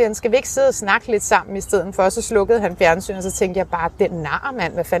han over og siger, skal vi ikke sidde og snakke lidt sammen i stedet for? Og så slukkede han fjernsynet, og så tænkte jeg bare, den nar,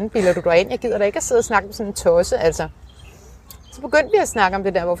 mand, hvad fanden bilder du dig ind? Jeg gider da ikke at sidde og snakke med sådan en tosse, altså. Så begyndte vi at snakke om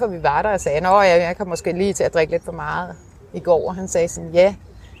det der, hvorfor vi var der, og sagde, jeg kan måske lige til at drikke lidt for meget i går, og han sagde sådan, ja,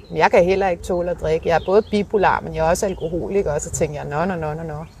 men jeg kan heller ikke tåle at drikke. Jeg er både bipolar, men jeg er også alkoholiker, og så tænkte jeg,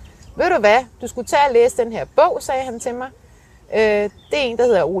 nå. Ved du hvad, du skulle tage og læse den her bog, sagde han til mig. Det er en, der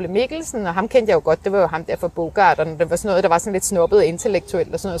hedder Ole Mikkelsen, og ham kendte jeg jo godt, det var jo ham der fra Bogarterne. Det var sådan noget, der var sådan lidt snobbet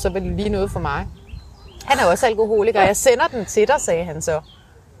intellektuelt og sådan noget, så var det lige noget for mig. Han er også alkoholiker, jeg sender den til dig, sagde han så.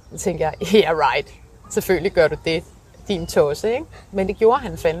 Så tænkte jeg, yeah right, selvfølgelig gør du det, din tosse, ikke? Men det gjorde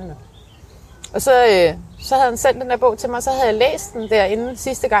han fandme. Og så havde han sendt den der bog til mig, og så havde jeg læst den der inden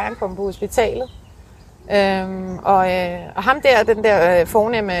sidste gang, han kom på hospitalet. Og ham der, den der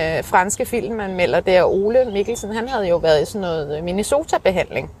fornemme franske filmanmelder der, Ole Mikkelsen, han havde jo været i sådan noget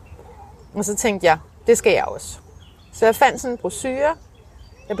Minnesota-behandling. Og så tænkte jeg, det skal jeg også. Så jeg fandt sådan en brochure.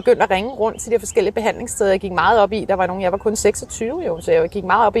 Jeg begyndte at ringe rundt til de forskellige behandlingssteder. Jeg gik meget op i, der var nogen, jeg var kun 26 jo, så jeg gik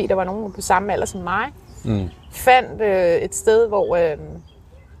meget op i, der var nogen på samme alder som mig. Fandt et sted, hvor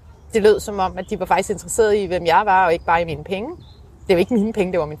det lød som om, at de var faktisk interesserede i, hvem jeg var, og ikke bare i mine penge. Det var ikke mine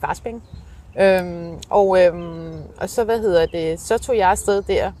penge, det var min fars penge. Og så, så tog jeg afsted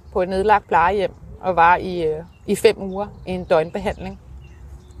der på et nedlagt plejehjem, og var i 5 uger i en døgnbehandling.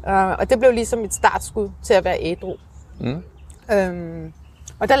 Og det blev ligesom et startskud til at være ædru.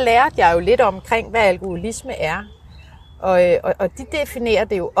 Og der lærte jeg jo lidt omkring, hvad alkoholisme er. Og de definerer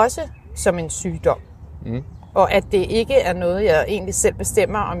det jo også som en sygdom. Og at det ikke er noget, jeg egentlig selv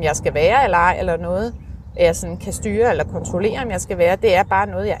bestemmer, om jeg skal være eller ej, eller noget, jeg sådan kan styre eller kontrollere, om jeg skal være. Det er bare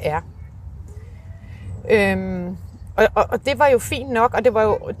noget, jeg er. Og det var jo fint nok, og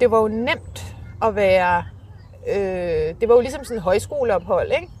det var jo nemt at være... det var jo ligesom sådan et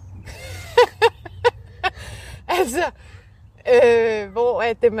højskoleophold, ikke? Altså... hvor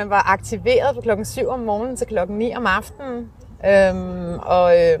at man var aktiveret fra klokken 7 om morgenen til klokken 9 om aftenen.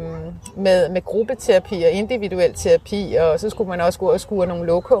 Med gruppeterapi og individuel terapi, og så skulle man også gå og skure nogle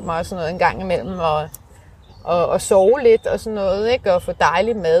lokummer og sådan noget en gang imellem, og sove lidt og sådan noget, ikke? Og få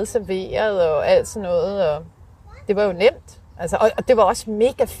dejlig mad serveret og alt sådan noget, og det var jo nemt. Altså, og det var også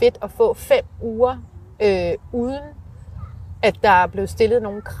mega fedt at få 5 uger uden at der blev stillet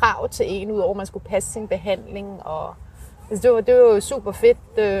nogle krav til en, udover at man skulle passe sin behandling, og altså, det var jo super fedt.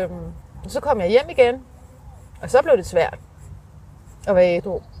 Så kom jeg hjem igen, og så blev det svært at være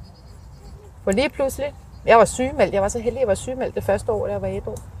ædru. For lige pludselig, jeg var sygemeldt. Jeg var så heldig, at jeg var sygemeldt det første år, da jeg var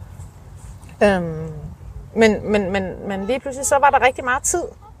ædru. Men lige pludselig, så var der rigtig meget tid.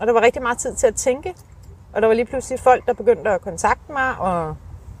 Og der var rigtig meget tid til at tænke. Og der var lige pludselig folk, der begyndte at kontakte mig, og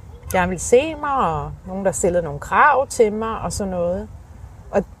gerne ville se mig, og nogen, der stillede nogle krav til mig, og sådan noget.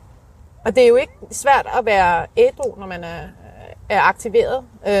 Og det er jo ikke svært at være ædru, når man er aktiveret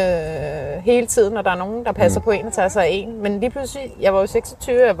hele tiden, og der er nogen, der passer på en og tager sig af en. Men lige pludselig, jeg var jo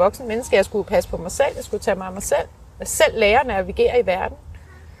 26, jeg er voksen menneske, jeg skulle passe på mig selv, jeg skulle tage mig af mig selv. Jeg selv lære at navigere i verden.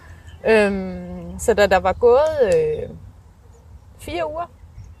 Så da der var gået 4 uger,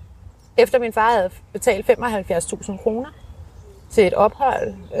 efter min far havde betalt 75.000 kroner til et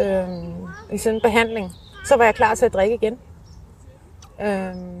ophold i sådan en behandling, så var jeg klar til at drikke igen.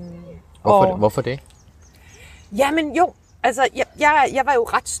 Hvorfor det? Jamen jo, altså jeg var jo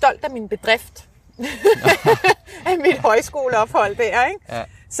ret stolt af min bedrift. Af mit højskoleophold der, ikke? Ja.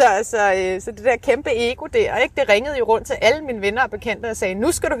 Så det der kæmpe ego der, ikke? Det ringede jo rundt til alle mine venner og bekendte og sagde,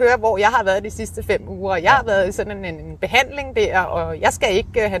 nu skal du høre, hvor jeg har været de sidste 5 uger. Jeg har været i sådan en behandling der, og jeg skal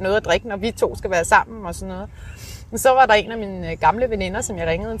ikke have noget at drikke, når vi 2 skal være sammen og sådan noget. Men så var der en af mine gamle veninder, som jeg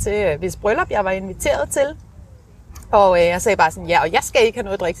ringede til, hvis bryllup jeg var inviteret til. Og jeg sagde bare sådan, ja, og jeg skal ikke have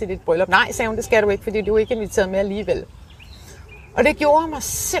noget at drikke til dit bryllup. Nej, sagde hun, det skal du ikke, fordi du er ikke inviteret med alligevel. Og det gjorde mig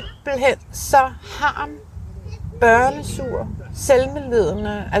simpelthen så harm, børnesur,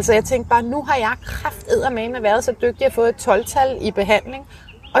 selvmedlidende. Altså jeg tænkte bare, nu har jeg krafteddermame været så dygtig at få et 12-tal i behandling.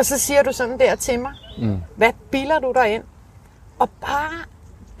 Og så siger du sådan der til mig, hvad bilder du dig ind? Og bare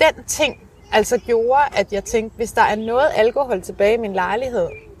den ting altså gjorde, at jeg tænkte, hvis der er noget alkohol tilbage i min lejlighed,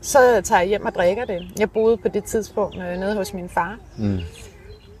 så tager jeg hjem og drikker det. Jeg boede på det tidspunkt nede hos min far.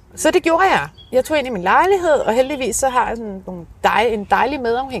 Så det gjorde jeg. Jeg tog ind i min lejlighed, og heldigvis så har jeg sådan en dejlig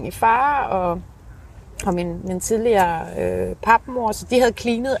medafhængig far, og min tidligere papmor, så de havde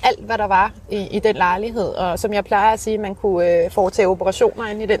cleanet alt, hvad der var i den lejlighed. Og som jeg plejer at sige, man kunne foretage operationer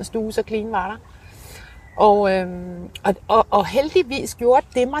inde i den stue, så clean var der. Og heldigvis gjorde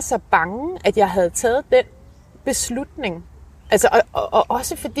det mig så bange, at jeg havde taget den beslutning. Altså, og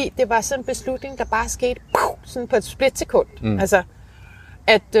også fordi det var sådan en beslutning, der bare skete sådan på et splitsekund. Altså,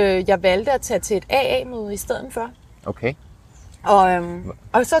 at jeg valgte at tage til et AA-møde i stedet for. Okay.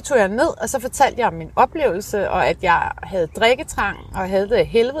 Og så tog jeg ned, og så fortalte jeg om min oplevelse, og at jeg havde drikketrang, og havde det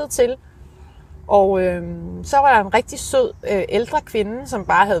helvede til. Og så var der en rigtig sød ældre kvinde, som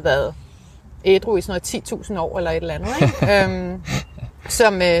bare havde været ædru i sådan noget 10.000 år eller et eller andet,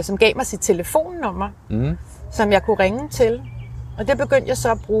 ikke? Som gav mig sit telefonnummer, som jeg kunne ringe til. Og det begyndte jeg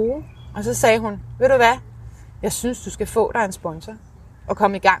så at bruge. Og så sagde hun, ved du hvad, jeg synes, du skal få dig en sponsor og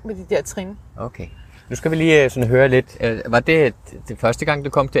komme i gang med de der trin. Okay. Nu skal vi lige sådan høre lidt. Var det første gang, du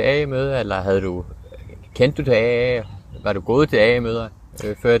kom til AA-møde, eller kendte du til AA? Var du gået til AA-møder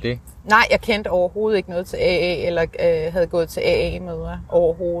før det? Nej, jeg kendte overhovedet ikke noget til AA, eller havde gået til AA-møder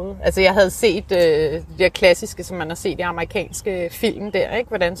overhovedet. Altså, jeg havde set det der klassiske, som man har set i amerikanske film der, ikke?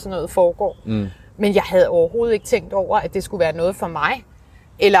 Hvordan sådan noget foregår. Men jeg havde overhovedet ikke tænkt over, at det skulle være noget for mig,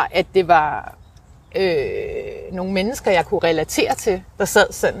 eller at det var nogle mennesker, jeg kunne relatere til, der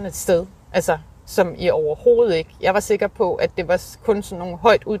sad sådan et sted. Altså, som i overhovedet ikke. Jeg var sikker på, at det var kun sådan nogle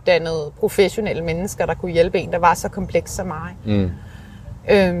højt uddannede, professionelle mennesker, der kunne hjælpe en, der var så kompleks som mig.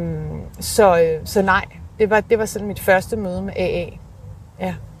 Så nej, det var sådan mit første møde med AA.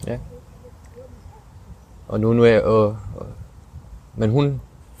 Ja. Og nu er men hun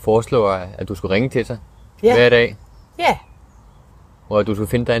foreslår, at du skulle ringe til sig hver dag. Ja. Og at du skulle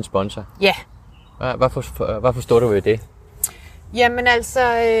finde dig en sponsor. Ja. Hvorfor står du ved det? Jamen altså,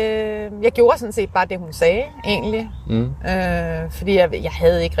 jeg gjorde sådan set bare det, hun sagde, egentlig. Fordi jeg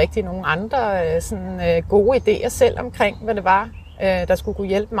havde ikke rigtig nogen andre sådan, gode idéer selv omkring, hvad det var, der skulle kunne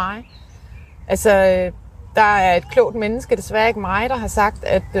hjælpe mig. Altså, der er et klogt menneske, desværre ikke mig, der har sagt,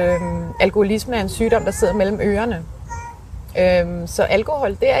 at alkoholisme er en sygdom, der sidder mellem ørerne. Så alkohol,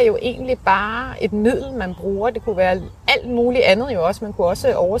 det er jo egentlig bare et middel, man bruger. Det kunne være alt muligt andet jo også. Man kunne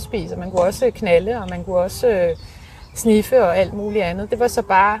også overspise, og man kunne også knalde, og man kunne også sniffe og alt muligt andet. Det var så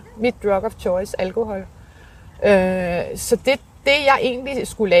bare mit drug of choice, alkohol. Så det jeg egentlig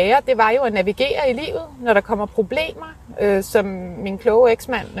skulle lære, det var jo at navigere i livet, når der kommer problemer. Som min kloge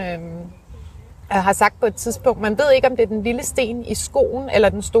eksmand har sagt på et tidspunkt. Man ved ikke, om det er den lille sten i skoen, eller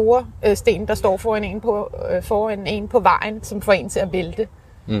den store sten, der står foran en på vejen, som får en til at vælte.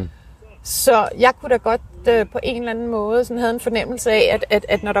 Så jeg kunne da godt på en eller anden måde sådan havde en fornemmelse af,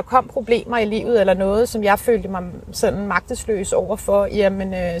 at når der kom problemer i livet, eller noget, som jeg følte mig sådan magtesløs overfor,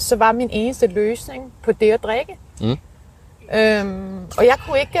 jamen, så var min eneste løsning på det at drikke. Og jeg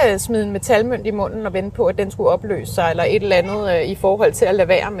kunne ikke smide en metalmønt i munden og vente på, at den skulle opløse sig, eller et eller andet i forhold til at lade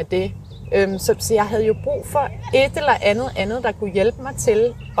være med det. Så jeg havde jo brug for et eller andet, der kunne hjælpe mig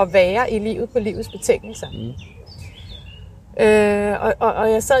til at være i livet på livets betingelser.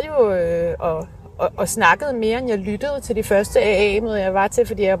 Og jeg sad jo og snakkede mere, end jeg lyttede til de første AA-møder, jeg var til,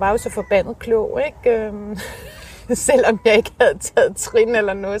 fordi jeg var jo så forbandet klog, ikke? Selvom jeg ikke havde taget trin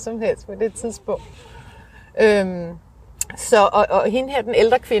eller noget som helst på det tidspunkt. Og hende her, den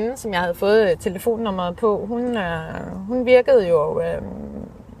ældre kvinde, som jeg havde fået telefonnummeret på, hun virkede jo,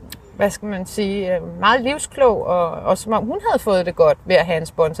 hvad skal man sige, meget livsklog, og som om hun havde fået det godt ved at have en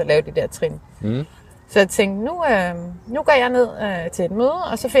sponsor og lave de der trin. Så jeg tænkte, nu går jeg ned til et møde,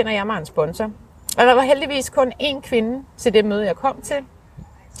 og så finder jeg mig en sponsor. Og der var heldigvis kun én kvinde til det møde, jeg kom til.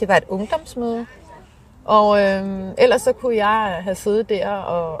 Det var et ungdomsmøde. Og ellers så kunne jeg have siddet der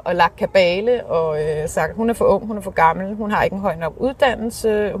og lagt kabale og sagt, hun er for ung, hun er for gammel, hun har ikke en høj nok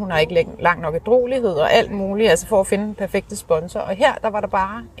uddannelse, hun har ikke lang nok ædruelighed og alt muligt, altså for at finde en perfekte sponsor. Og her, der var der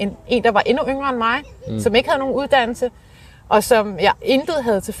bare en der var endnu yngre end mig, som ikke havde nogen uddannelse, og som jeg intet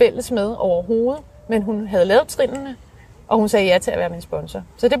havde til fælles med overhovedet, men hun havde lavet trinene, og hun sagde ja til at være min sponsor.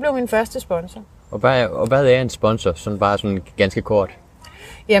 Så det blev min første sponsor. Og hvad er en sponsor, sådan bare sådan ganske kort?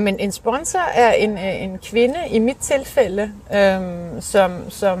 Jamen, en sponsor er en kvinde, i mit tilfælde,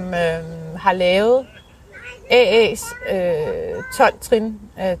 som har lavet AA's 12 trin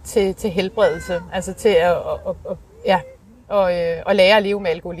til helbredelse. Altså til at lære at leve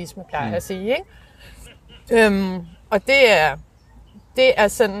med alkoholisme, plejer jeg at sige. Ikke? Og det er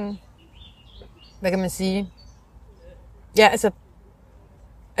sådan, hvad kan man sige? Ja, altså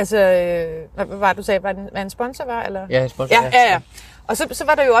hvad var det, du sagde, hvad en sponsor var? Eller? Ja, en sponsor. Ja. Og så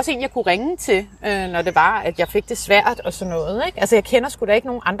var der jo også en, jeg kunne ringe til, når det var, at jeg fik det svært og sådan noget. Ikke? Altså, jeg kender sgu da ikke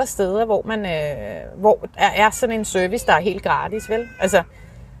nogen andre steder, hvor er sådan en service, der er helt gratis, vel? Altså,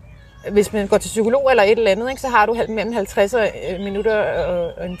 hvis man går til psykolog eller et eller andet, ikke, så har du mellem 50 minutter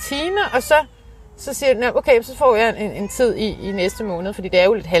og en time, og så siger du, okay, så får jeg en tid i næste måned, fordi det er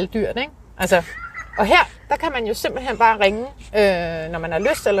jo lidt halvdyrt, ikke? Altså, og her, der kan man jo simpelthen bare ringe, når man har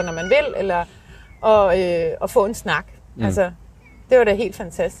lyst, eller når man vil, eller og få en snak. Altså, det var da helt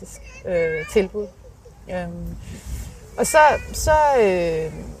fantastisk tilbud. Og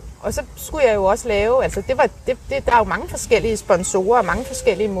så skulle jeg jo også lave, altså der er jo mange forskellige sponsorer, og mange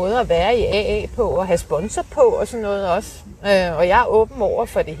forskellige måder at være i AA på, og have sponsor på, og sådan noget også. Og jeg er åben over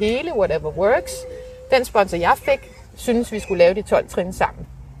for det hele, whatever works. Den sponsor, jeg fik, synes vi skulle lave de 12 trin sammen.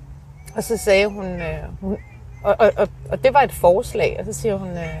 Og så sagde hun, og det var et forslag, og så siger hun,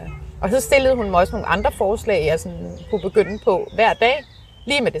 og så stillede hun mig også nogle andre forslag, jeg sådan kunne begynde på hver dag,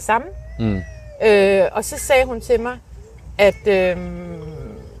 lige med det samme. Og så sagde hun til mig, at,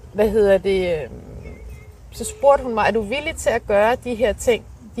 så spurgte hun mig, er du villig til at gøre de her ting,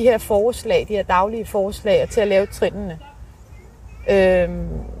 de her forslag, de her daglige forslag, til at lave trinene?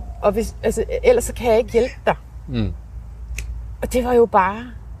 Og ellers så kan jeg ikke hjælpe dig. Og det var jo bare,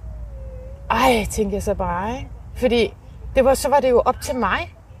 tænkte jeg så bare, ikke? Fordi så var det jo op til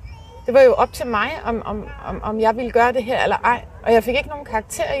mig. Det var jo op til mig, om jeg ville gøre det her eller ej. Og jeg fik ikke nogen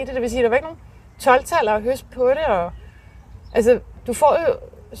karakter i det. Det vil sige, der var ikke nogen 12-taller at høste på det. Og, altså, du får jo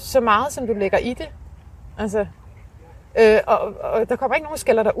så meget, som du lægger i det. Altså, og der kommer ikke nogen, der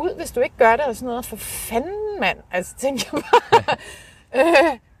skælder dig ud, hvis du ikke gør det, og sådan noget. For fanden, mand. Altså, tænker jeg bare.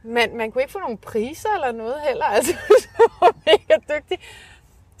 Men man kunne ikke få nogen priser eller noget heller. Altså, det var mega dygtig.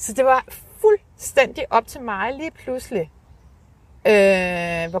 Så det var fuldstændig op til mig lige pludselig,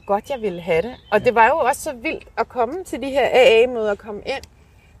 hvor godt jeg ville have det. Og det var jo også så vildt at komme til de her AA-møder og komme ind.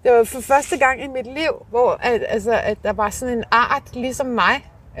 Det var for første gang i mit liv, hvor at der var sådan en art ligesom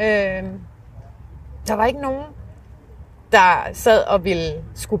mig. Der var ikke nogen, der sad og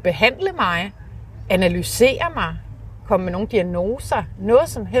skulle behandle mig, analysere mig, komme med nogle diagnoser, noget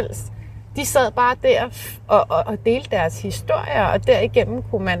som helst. De sad bare der og delte deres historier, og derigennem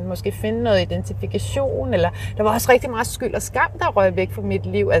kunne man måske finde noget identifikation, eller der var også rigtig meget skyld og skam, der røg væk fra mit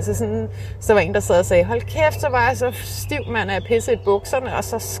liv. Altså sådan, så var en, der sad og sagde, hold kæft, så var jeg så stiv, mand, at jeg pissede i bukserne, og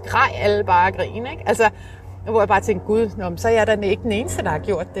så skreg alle bare og grin, ikke? Altså, hvor jeg bare tænkte, gud, så er jeg da ikke den eneste, der har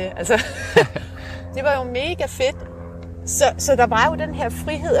gjort det. Altså, det var jo mega fedt. Så der var jo den her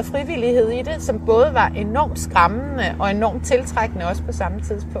frihed og frivillighed i det, som både var enormt skræmmende og enormt tiltrækkende også på samme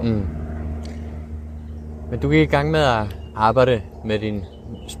tidspunkt. Mm. Men du gik i gang med at arbejde med din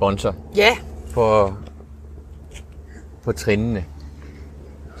sponsor. Ja. På trinene.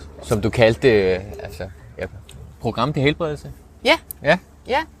 Som du kaldte program til helbredelse. Ja. Ja.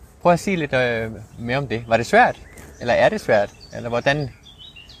 Ja. Prøv at sige lidt mere om det. Var det svært? Eller er det svært? Eller hvordan?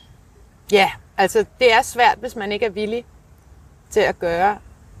 Ja, altså det er svært, hvis man ikke er villig til at gøre,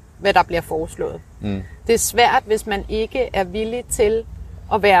 hvad der bliver foreslået. Mm. Det er svært, hvis man ikke er villig til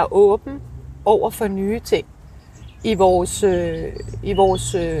at være åben over for nye ting. I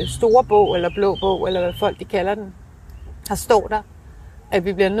vores store bog, eller blå bog, eller hvad folk de kalder den, her står der, at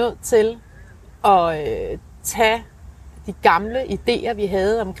vi bliver nødt til at tage de gamle idéer, vi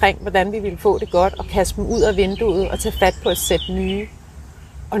havde omkring, hvordan vi ville få det godt, og kaste dem ud af vinduet og tage fat på at sætte nye.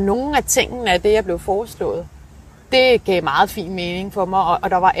 Og nogle af tingene af det, jeg blev foreslået, det gav meget fin mening for mig, og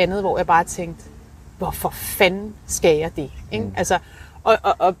der var andet, hvor jeg bare tænkte, hvorfor fanden skal jeg det? Ikke? Mm. Altså,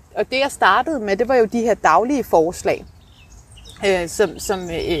 og det, jeg startede med, det var jo de her daglige forslag, som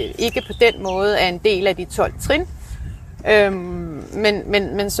ikke på den måde er en del af de 12 trin,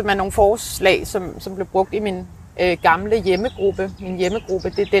 men som er nogle forslag, som blev brugt i min gamle hjemmegruppe. Min hjemmegruppe,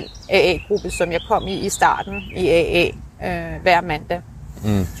 det er den AA-gruppe, som jeg kom i starten i AA hver mandag.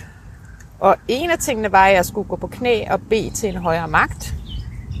 Mm. Og en af tingene var, at jeg skulle gå på knæ og bede til en højere magt.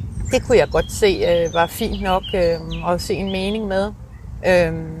 Det kunne jeg godt se var fint nok at se en mening med.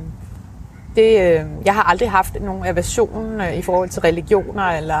 Jeg har aldrig haft nogen aversion i forhold til religioner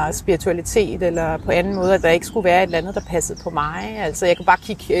eller spiritualitet eller på anden måde, at der ikke skulle være et eller andet, der passede på mig. Altså jeg kunne bare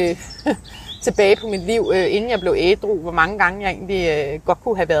kigge tilbage på mit liv, inden jeg blev ædru, hvor mange gange jeg egentlig godt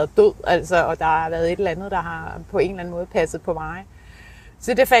kunne have været død, altså, og der har været et eller andet, der har på en eller anden måde passet på mig.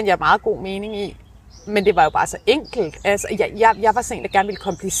 Så det fandt jeg meget god mening i. Men det var jo bare så enkelt. Altså, jeg var sådan en, der gerne ville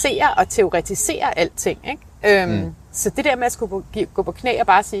komplicere og teoretisere alting. Ikke? Så det der med at skulle gå på knæ og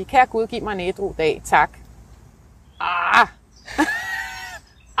bare sige, kære Gud, giv mig en ædru dag, tak.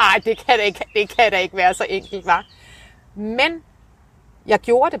 Det kan da ikke være så enkelt, hva'? Men jeg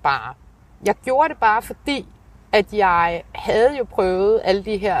gjorde det bare. Jeg gjorde det bare, fordi at jeg havde jo prøvet alle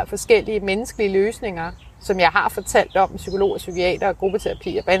de her forskellige menneskelige løsninger, som jeg har fortalt om, psykolog og psykiater og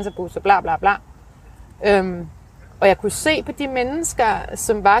gruppeterapi og bansabus og bla bla bla. Og jeg kunne se på de mennesker,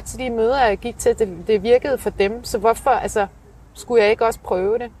 som var til de møder, jeg gik til, det virkede for dem. Så hvorfor skulle jeg ikke også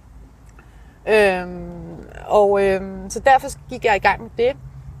prøve det? Så derfor gik jeg i gang med det.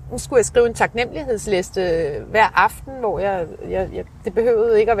 Nu skulle jeg skrive en taknemmelighedsliste hver aften, hvor det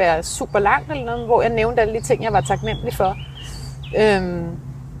behøvede ikke at være super langt eller noget, hvor jeg nævnte alle de ting, jeg var taknemmelig for.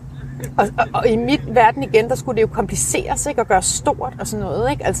 Og i mit verden igen, der skulle det jo kompliceres, ikke, og gøre stort og sådan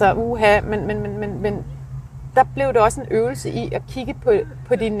noget, ikke? Altså men der blev det også en øvelse i at kigge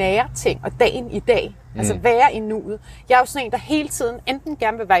på de nære ting og dagen i dag. Altså være i nuet. Jeg er jo sådan en, der hele tiden enten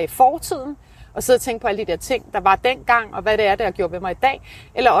gerne vil være i fortiden og sidde og tænke på alle de der ting, der var dengang, og hvad det er, der har gjort ved mig i dag.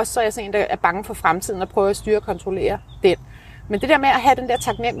 Eller også så er jeg sådan en, der er bange for fremtiden og prøver at styre og kontrollere den. Men det der med at have den der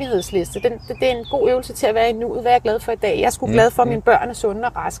taknemmelighedsliste, det er en god øvelse til at være i nuet. Hvad er jeg glad for i dag? Jeg er sgu glad for, at mine børn er sunde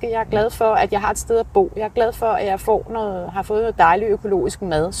og raske. Jeg er glad for, at jeg har et sted at bo. Jeg er glad for, at jeg har fået noget dejlig økologisk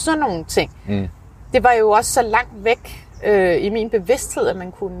mad. Sådan nogle ting. Det var jo også så langt væk i min bevidsthed, at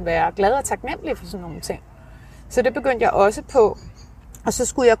man kunne være glad og taknemmelig for sådan nogle ting. Så det begyndte jeg også på. Og så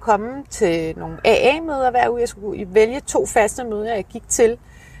skulle jeg komme til nogle AA-møder hver uge. Jeg skulle vælge 2 faste møder, jeg gik til.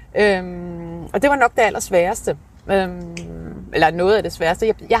 Og det var nok det allersværeste. Eller noget af det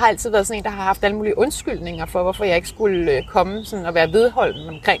sværeste. Jeg har altid været sådan en, der har haft alle mulige undskyldninger for, hvorfor jeg ikke skulle komme sådan og være vedholden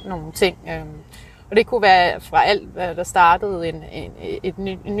omkring nogle ting. Og det kunne være fra alt, hvad der startede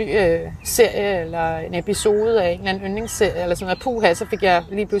en ny serie, eller en episode af en eller anden yndlingsserie, eller sådan noget. Puha, så fik jeg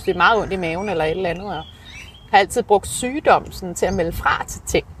lige pludselig meget ondt i maven, eller et eller andet, og har altid brugt sygdom sådan, til at melde fra til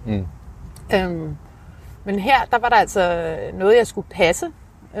ting. Men her, der var der altså noget, jeg skulle passe.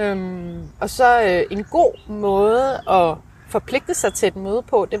 Og så en god måde at forpligte sig til et møde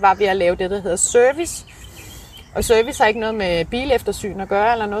på, det var ved at lave det, der hedder service. Og service har ikke noget med bileftersyn at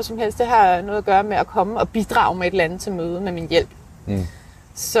gøre, eller noget som helst. Det har noget at gøre med at komme og bidrage med et eller andet til møde med min hjælp.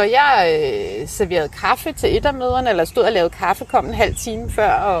 Så jeg serverede kaffe til et af møderne, eller stod og lavede kaffe, kom en halv time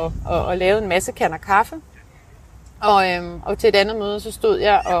før og lavede en masse kander kaffe. Og til et andet møde, så stod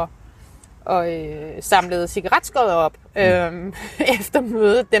jeg og samlede cigaretskodder op efter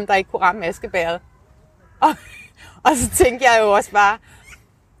mødet, dem der ikke kunne ramme askebæret. Og så tænkte jeg jo også bare,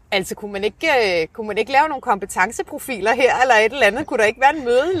 altså kunne man ikke lave nogle kompetenceprofiler her, eller et eller andet? Kunne der ikke være en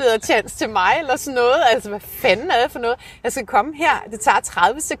mødeledertjans til mig, eller sådan noget? Altså hvad fanden er det for noget? Jeg skal komme her, det tager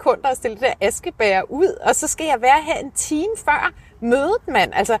 30 sekunder at stille det der askebær ud, og så skal jeg være her en time før mødet,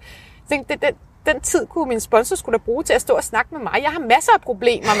 mand. Altså, den tid kunne min sponsor skulle da bruge til at stå og snakke med mig. Jeg har masser af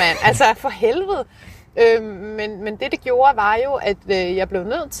problemer, mand. Altså, for helvede. Men det gjorde, var jo, at jeg blev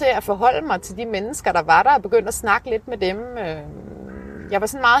nødt til at forholde mig til de mennesker, der var der, og begyndte at snakke lidt med dem. Jeg var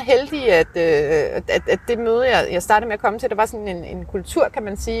sådan meget heldig, at det møde, jeg startede med at komme til, der var sådan en kultur, kan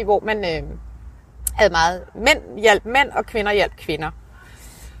man sige, hvor man havde meget hjalp mænd, og kvinder hjalp kvinder.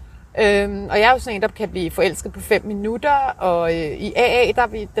 Og jeg er jo sådan en, der kan blive forelsket på 5 minutter, og i AA,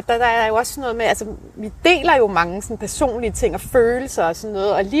 der er jo også sådan noget med, altså vi deler jo mange sådan personlige ting og følelser og sådan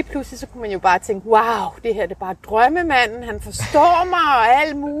noget, og lige pludselig så kunne man jo bare tænke, wow, det her det er bare drømmemanden, han forstår mig og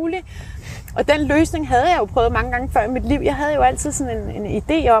alt muligt. Og den løsning havde jeg jo prøvet mange gange før i mit liv. Jeg havde jo altid sådan en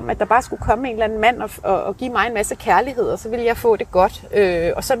idé om, at der bare skulle komme en eller anden mand og give mig en masse kærlighed, og så ville jeg få det godt.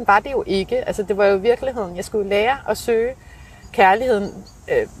 Og sådan var det jo ikke. Altså det var jo virkeligheden. Jeg skulle lære at søge kærligheden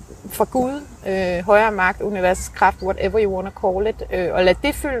fra Gud, højere magt, universets kraft, whatever you want to call it, og lade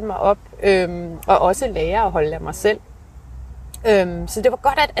det fylde mig op, og også lære at holde af mig selv. Så det var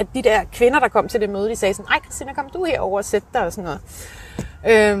godt, at de der kvinder, der kom til det møde, de sagde sådan, ej Christina, kom du herover og sæt dig og sådan noget.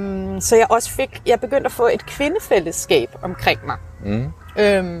 Så jeg begyndte at få et kvindefællesskab omkring mig.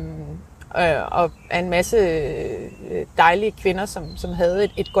 Og en masse dejlige kvinder, som havde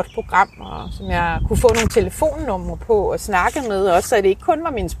et godt program, og som jeg kunne få nogle telefonnumre på og snakke med også, så det ikke kun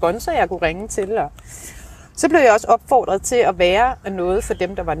var min sponsor, jeg kunne ringe til. Og så blev jeg også opfordret til at være noget for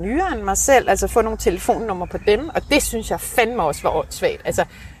dem, der var nyere end mig selv, altså få nogle telefonnumre på dem, og det synes jeg fandme også var åndssvagt. Altså,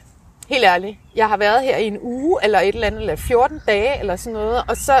 helt ærligt, jeg har været her i en uge, eller et eller andet, eller 14 dage, eller sådan noget,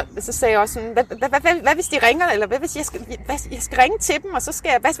 og så sagde jeg også sådan, hvad hvis de ringer, eller hvad hvis jeg skal ringe til dem, og så skal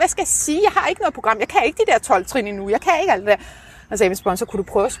jeg, hvad skal jeg sige? Jeg har ikke noget program, jeg kan ikke de der 12 trin endnu, jeg kan ikke alt det der. Og så sagde min sponsor, kunne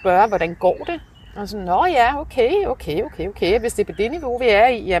du prøve at spørge, hvordan går det? Og så, nå ja, okay, hvis det er på det niveau, vi er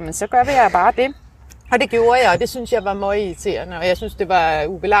i, jamen så gør jeg bare det. Og det gjorde jeg, og det synes jeg var meget irriterende, og jeg synes, det var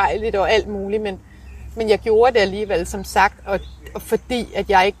ubelejligt og alt muligt, men jeg gjorde det alligevel, som sagt, og fordi at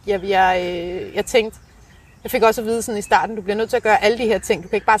jeg tænkte, jeg fik også at vide sådan i starten, du bliver nødt til at gøre alle de her ting, du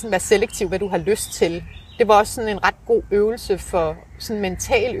kan ikke bare sådan være selektiv, hvad du har lyst til. Det var også sådan en ret god øvelse for sådan en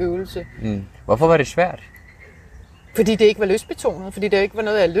mental øvelse. Hvorfor var det svært? Fordi det ikke var lystbetonet, fordi det ikke var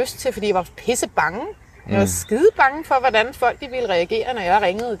noget, jeg havde lyst til, fordi jeg var pisse bange. Jeg var skide bange for, hvordan folk de ville reagere, når jeg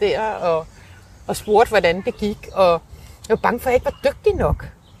ringede der, og spurgte, hvordan det gik, og jeg var bange for, at jeg ikke var dygtig nok.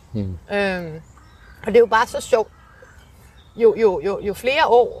 Og det er jo bare så sjovt. Jo flere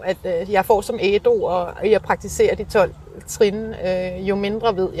år, at jeg får som ædru, og jeg praktiserer de 12 trin, jo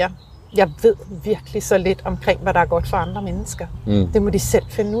mindre ved jeg. Jeg ved virkelig så lidt omkring, hvad der er godt for andre mennesker. Det må de selv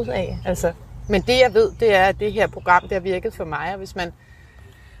finde ud af. Altså. Men det jeg ved, det er, at det her program, det har virket for mig. Og hvis man,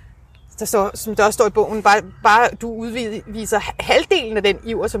 som der også står i bogen, bare du udviser halvdelen af den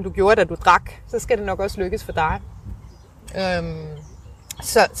iver, som du gjorde, da du drak, så skal det nok også lykkes for dig.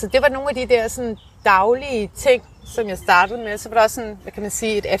 Så det var nogle af de der sådan daglige ting, som jeg startede med. Så var der også sådan, hvad kan man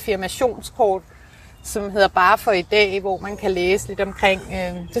sige, et affirmationskort, som hedder Bare for i dag, hvor man kan læse lidt omkring,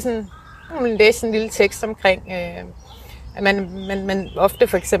 det er sådan, man læser en lille tekst omkring, at man ofte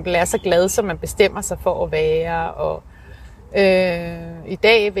for eksempel er så glad, som man bestemmer sig for at være, og i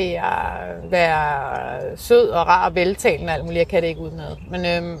dag vil jeg være sød og rar og veltalende og alt muligt, jeg kan det ikke udenad.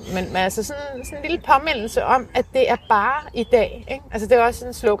 Men altså sådan en lille påmindelse om, at det er bare i dag, ikke? Altså det er også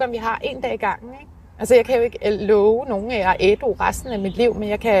en slogan, vi har en dag i gangen, ikke? Altså jeg kan jo ikke love nogen, at jeg er ædru resten af mit liv, men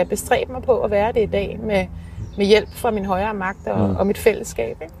jeg kan bestræbe mig på at være det i dag med hjælp fra min højere magt og mit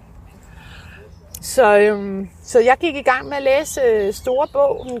fællesskab, ikke? Så jeg gik i gang med at læse Store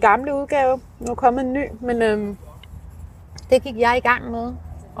Bog, den gamle udgave. Nu er kommet en ny, men det gik jeg i gang med.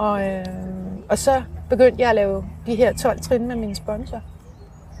 Og så begyndte jeg at lave de her 12 trin med mine sponsor.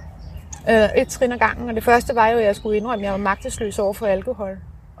 Et trin ad gangen, og det første var jo, at jeg skulle indrømme, at jeg var magtesløs over for alkohol.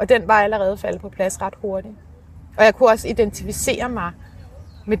 Og den var allerede faldet på plads ret hurtigt. Og jeg kunne også identificere mig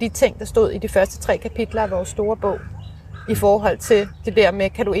med de ting, der stod i de første 3 kapitler af vores store bog, i forhold til det der med,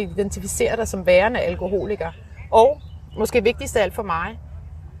 kan du identificere dig som værende alkoholiker? Og, måske vigtigst af alt for mig,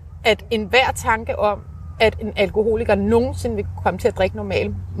 at enhver tanke om, at en alkoholiker nogensinde vil komme til at drikke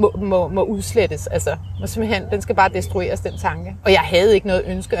normalt, må udslettes. Altså, simpelthen, den skal bare destrueres, den tanke. Og jeg havde ikke noget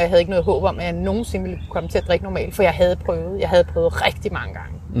ønske, og jeg havde ikke noget håb om, at jeg nogensinde ville komme til at drikke normalt, for jeg havde prøvet. Jeg havde prøvet rigtig mange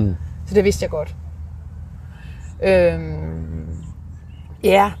gange. Mm. Så det vidste jeg godt.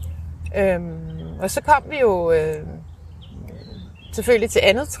 Og så kom vi jo selvfølgelig til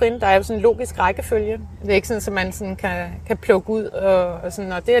andet trin. Der er jo sådan en logisk rækkefølge. Det er ikke sådan, at man sådan kan plukke ud og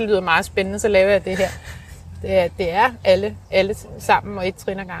sådan, og det lyder meget spændende, så laver jeg det her. Det er alle sammen og et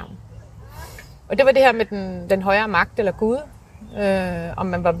trin ad gangen. Og det var det her med den højere magt eller Gud. Om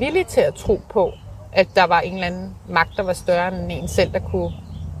man var villig til at tro på, at der var en eller anden magt, der var større end en selv, der kunne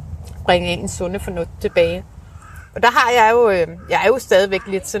bringe en sunde fornuft tilbage. Og der har jeg er jo stadigvæk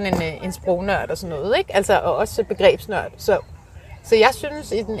lidt sådan en sprognørd og sådan noget, ikke? Altså, og også begrebsnørd. Så jeg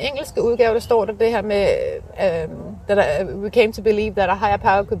synes, i den engelske udgave, der står der det her med, we came to believe that a higher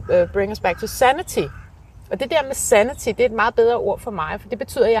power could bring us back to sanity. Og det der med sanity, det er et meget bedre ord for mig, for det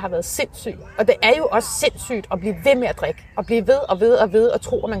betyder, at jeg har været sindssyg. Og det er jo også sindssygt at blive ved med at drikke, og blive ved og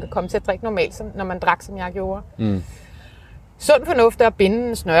tro, at man kan komme til at drikke normalt, når man drak, som jeg gjorde. Mm. Sund fornuft er at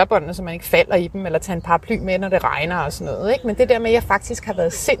binde snørebåndene, så man ikke falder i dem, eller tage en paraply med, når det regner og sådan noget. Ikke? Men det der med, at jeg faktisk har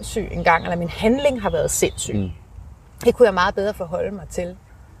været sindssyg en gang, eller min handling har været sindssyg, det kunne jeg meget bedre forholde mig til.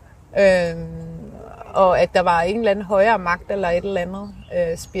 Og at der var en eller anden højere magt, eller et eller andet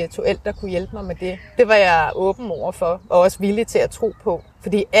spirituelt, der kunne hjælpe mig med det. Det var jeg åben over for, og også villig til at tro på,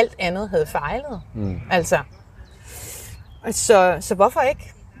 fordi alt andet havde fejlet. Mm. Altså. Så hvorfor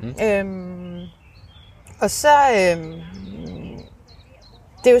ikke? Mm. Og så,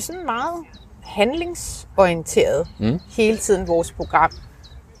 det er jo sådan meget handlingsorienteret hele tiden, vores program.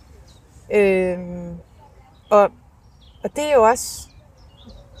 Og det er jo også,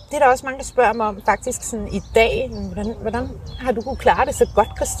 det er der også mange, der spørger mig om faktisk sådan i dag, hvordan har du kunnet klare det så godt,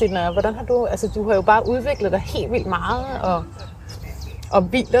 Christina? Hvordan har du, altså du har jo bare udviklet dig helt vildt meget, og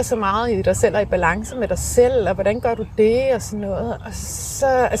hviler så meget i dig selv og i balance med dig selv, og hvordan gør du det og sådan noget. Og så,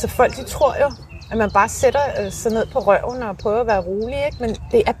 altså folk, de tror jo, at man bare sætter sig ned på røven og prøver at være rolig, ikke? Men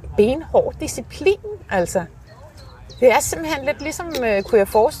det er benhård disciplin, altså. Det er simpelthen lidt ligesom, kunne jeg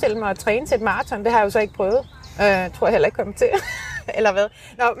forestille mig at træne til et maraton. Det har jeg jo så ikke prøvet. Tror jeg heller ikke kommer til. Eller hvad?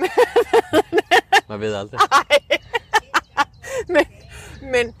 Nå, man ved aldrig.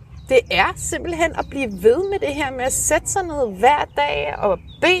 men det er simpelthen at blive ved med det her med at sætte sig ned hver dag og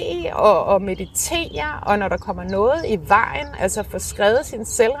bede og meditere, og når der kommer noget i vejen, altså få skrevet sin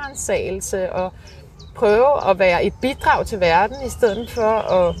selvrensagelse og prøve at være et bidrag til verden, i stedet for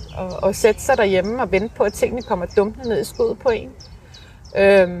at sætte sig derhjemme og vente på, at tingene kommer dumpende ned i skuddet på en.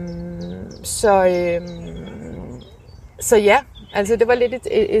 Så ja, altså det var lidt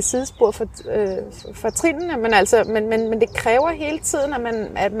et sidespor for trinene, men det kræver hele tiden,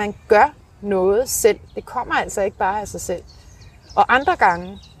 at man gør noget selv. Det kommer altså ikke bare af sig selv. Og andre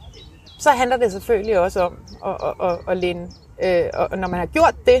gange, så handler det selvfølgelig også om at læne. Og når man har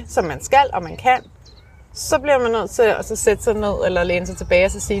gjort det, som man skal og man kan, så bliver man nødt til at så sætte sig ned eller læne sig tilbage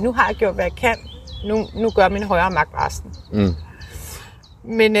og så sige, nu har jeg gjort, hvad jeg kan. Nu gør min højere magt resten. Mm.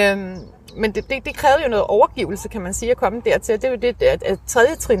 Men det krævede jo noget overgivelse, kan man sige, at komme dertil. Det er jo det, at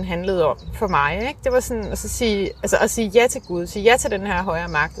tredje trin handlede om for mig. Ikke? Det var sådan at sige ja til Gud, sige ja til den her højere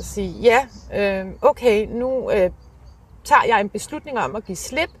magt, og sige ja, okay, nu tager jeg en beslutning om at give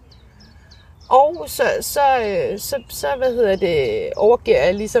slip, og så overgiver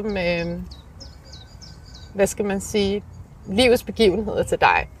jeg ligesom, hvad skal man sige, livets begivenheder til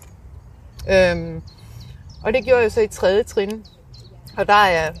dig. Og det gjorde jeg så i tredje trin. Og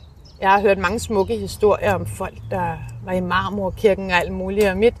jeg har hørt mange smukke historier om folk, der var i Marmorkirken og alt muligt.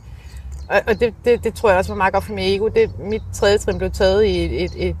 Og det tror jeg også var meget godt for mit ego. Mit tredje trin blev taget i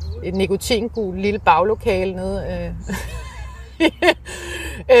et nikotingult lille baglokale nede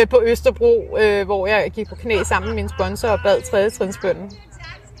på Østerbro, hvor jeg gik på knæ sammen med min sponsor og bad tredje trinsbønnen.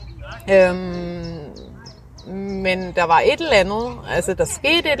 Men der var et eller andet, altså der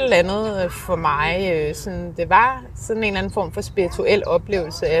skete et eller andet for mig, sådan, det var sådan en eller anden form for spirituel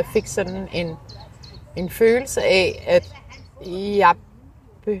oplevelse. Jeg fik sådan en følelse af, at jeg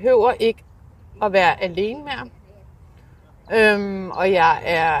behøver ikke at være alene mere. Og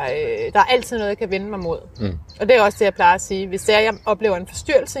der er altid noget, jeg kan vende mig mod. Og det er også det, jeg plejer at sige. Hvis jeg oplever en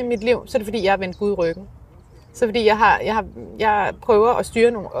forstyrrelse i mit liv, så er det fordi, jeg har vendt Gud ryggen. Så fordi jeg prøver at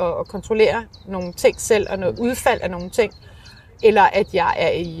styre og kontrollere nogle ting selv, og noget udfald af nogle ting. Eller at jeg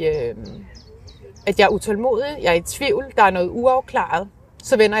er utålmodig, jeg er i tvivl, der er noget uafklaret.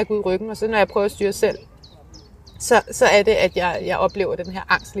 Så vender jeg Gud ryggen, og så når jeg prøver at styre selv, så er det, at jeg oplever den her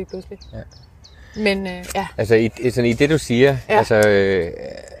angst lige pludselig. Ja. Men ja. Altså i det du siger, ja.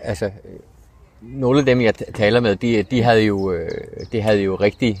 altså nogle af dem jeg taler med, de havde jo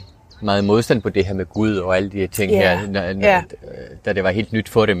rigtig meget modstand på det her med Gud og alle de her ting her, da det var helt nyt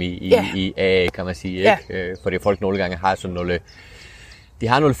for dem i AA, kan man sige, ikke? Fordi folk nogle gange har sådan nogle, de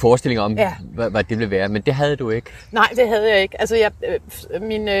har nogle forestillinger om, hvad det vil være, men det havde du ikke. Nej, det havde jeg ikke. Altså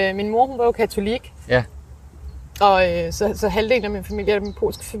min mor, hun var jo katolik. Ja. Og så halvdelen af min familie, min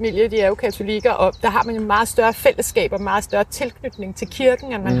polske familie, de er jo katolikker, og der har man en meget større fællesskab og meget større tilknytning til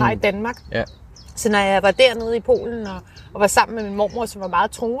kirken, end man har i Danmark. Ja. Så når jeg var dernede i Polen og var sammen med min mormor, som var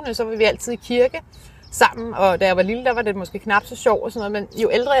meget troende, så var vi altid i kirke sammen. Og da jeg var lille, der var det måske knap så sjovt og sådan noget, men jo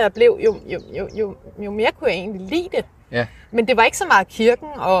ældre jeg blev, jo mere kunne jeg egentlig lide det. Ja. Men det var ikke så meget kirken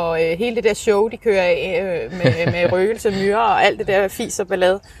og hele det der show, de kører af med røgelse, myrer og alt det der fis og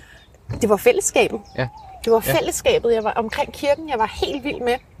ballade. Det var fællesskabet. Ja. Det var fællesskabet, jeg var omkring kirken, jeg var helt vild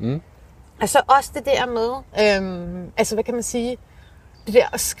med. Altså også det der med, altså hvad kan man sige, det der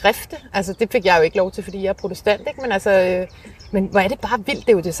at skrifte, altså det fik jeg jo ikke lov til, fordi jeg er protestant, ikke? Men altså, men hvor er det bare vildt, det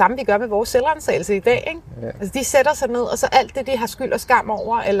er jo det samme, vi gør med vores selvransagelse i dag, ikke? Ja. Altså de sætter sig ned, og så alt det, de har skyld og skam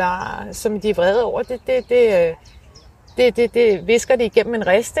over, eller som de er vrede over, det visker de igennem en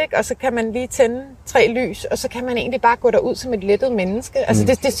rist, ikke? Og så kan man lige tænde 3 lys, og så kan man egentlig bare gå derud som et lettet menneske. Altså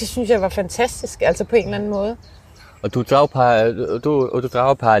det synes jeg var fantastisk, altså på en eller anden måde. Og du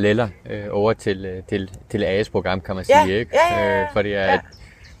drager paralleller over til AS program, kan man sige, ikke? Ja. Fordi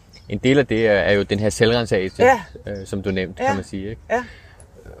en del af det er jo den her selvrensagelse, som du nævnte, kan man sige, ikke? Ja.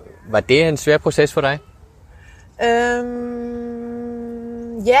 Var det en svær proces for dig?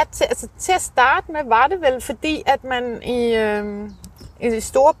 Ja, til at starte med var det vel, fordi at man i det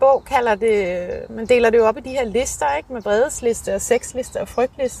store bog man deler det jo op i de her lister, ikke? Med vredesliste og sexliste og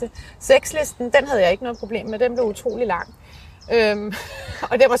frygtliste. Sexlisten, den havde jeg ikke noget problem med, den blev utrolig lang.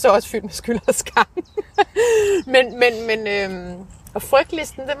 Og den var så også fyldt med skyld og skam. Og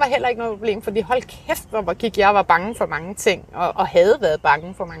frygtlisten, den var heller ikke noget problem, fordi hold kæft, hvor jeg var bange for mange ting, og havde været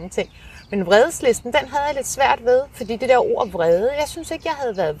bange for mange ting. Men vredeslisten, den havde jeg lidt svært ved, fordi det der ord vrede, jeg synes ikke, jeg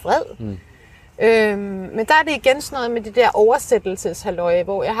havde været vred. Men der er det igen sådan noget med det der oversættelseshalløje,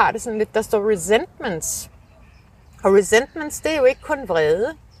 hvor jeg har det sådan lidt, der står resentments. Og resentments, det er jo ikke kun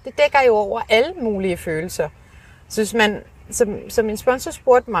vrede. Det dækker jo over alle mulige følelser. Så hvis man, som min sponsor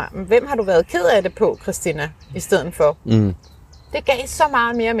spurgte mig, hvem har du været ked af det på, Christina, i stedet for? Det gav så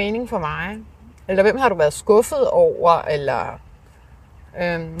meget mere mening for mig. Eller hvem har du været skuffet over, eller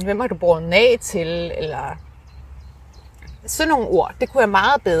hvem har du båret af til, eller sådan nogle ord, det kunne jeg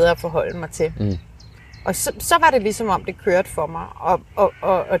meget bedre forholde mig til. Og så var det ligesom om det kørte for mig,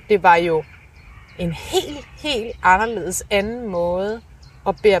 og det var jo en helt anderledes anden måde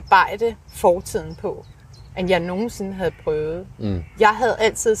at bearbejde fortiden på, end jeg nogensinde havde prøvet. Jeg havde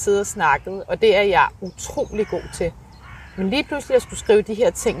altid siddet og snakket, og det er jeg utrolig god til. Men lige pludselig at skulle skrive de her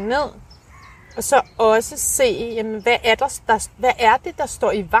ting ned, og så også se, jamen, hvad er det, der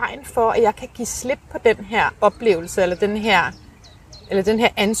står i vejen for, at jeg kan give slip på den her oplevelse, eller den her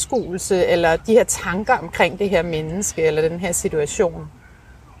anskuelse, eller de her tanker omkring det her menneske, eller den her situation.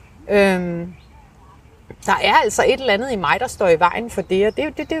 Der er altså et eller andet i mig, der står i vejen for det, og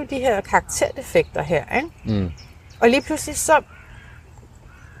det er jo de her karakterdefekter her, ikke? Og lige pludselig så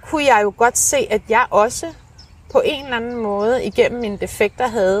kunne jeg jo godt se, at jeg også på en eller anden måde igennem mine defekter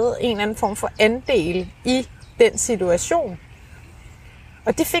havde en eller anden form for andel i den situation.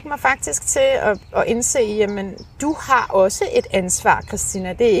 Og det fik mig faktisk til at indse, jamen du har også et ansvar,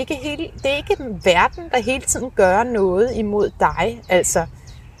 Christina. Det er ikke verden, der hele tiden gør noget imod dig. Altså,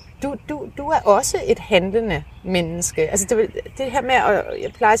 du er også et handlende menneske. Altså det her med,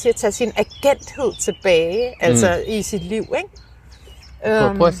 jeg plejer at sige, at tage sin agenthed tilbage, altså i sit liv,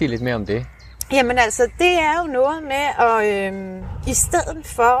 ikke? Prøv at sige lidt mere om det. Jamen altså, det er jo noget med at i stedet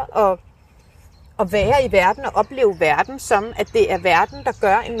for at være i verden og opleve verden som, at det er verden, der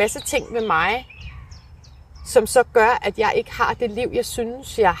gør en masse ting ved mig, som så gør, at jeg ikke har det liv, jeg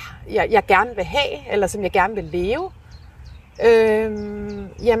synes, jeg gerne vil have, eller som jeg gerne vil leve.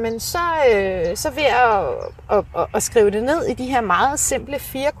 Jamen så ved at skrive det ned i de her meget simple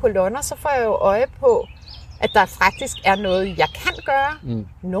 4 kolonner, så får jeg jo øje på, at der faktisk er noget, jeg kan gøre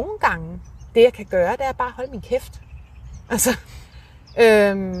nogle gange. Det jeg kan gøre, det er bare at holde min kæft. Altså,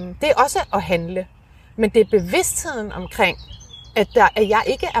 det er også at handle. Men det er bevidstheden omkring, at jeg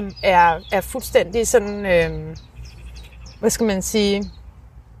ikke er fuldstændig sådan, hvad skal man sige,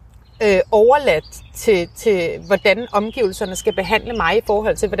 overladt til, hvordan omgivelserne skal behandle mig i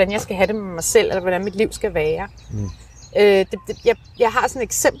forhold til, hvordan jeg skal have det med mig selv, eller hvordan mit liv skal være. Jeg har sådan et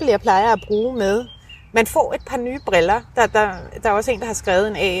eksempel, jeg plejer at bruge med. Man får et par nye briller. Der er også en, der har skrevet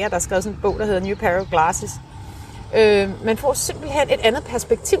en der har skrevet sådan en bog, der hedder New Pair of Glasses. Man får simpelthen et andet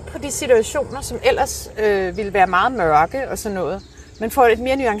perspektiv på de situationer, som ellers ville være meget mørke og sådan noget. Man får et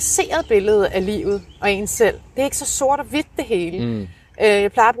mere nuanceret billede af livet og ens selv. Det er ikke så sort og hvidt det hele.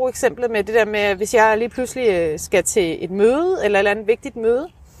 Jeg plejer at bruge eksemplet med det der med, hvis jeg lige pludselig skal til et møde, eller et eller andet vigtigt møde,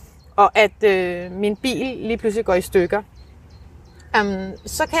 og at min bil lige pludselig går i stykker,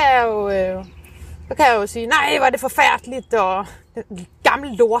 så kan jeg jo sige, nej, hvor er det forfærdeligt, og den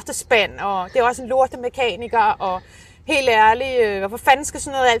gamle lortespand, og det er også en lortemekaniker, og helt ærligt, hvorfor fanden skal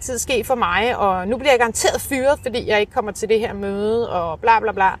sådan noget altid ske for mig, og nu bliver jeg garanteret fyret, fordi jeg ikke kommer til det her møde, og bla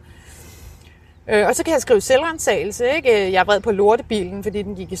bla bla. Og så kan jeg skrive selvrensagelse, ikke? Jeg er vred på lortebilen, fordi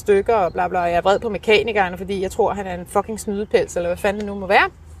den gik i stykker, og bla bla. Jeg er vred på mekanikeren, fordi jeg tror, han er en fucking snydepels, eller hvad fanden det nu må være.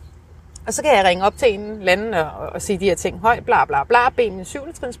 Og så kan jeg ringe op til en eller anden og sige de her ting højt, bla bla bla, bede min 7.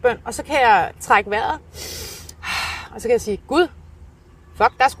 trinsbøn, og så kan jeg trække vejret, og så kan jeg sige, gud,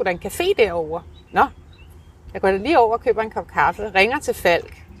 fuck, der er sgu da en café derovre. Nå, jeg går da lige over og køber en kop kaffe, ringer til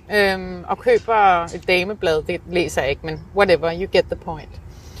Falk, og køber et dameblad, det læser jeg ikke, men whatever, you get the point.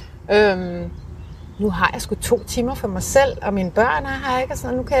 Nu har jeg sgu 2 timer for mig selv, og mine børn er her, ikke? Og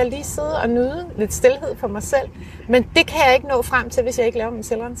sådan, nu kan jeg lige sidde og nyde lidt stilhed for mig selv. Men det kan jeg ikke nå frem til, hvis jeg ikke laver min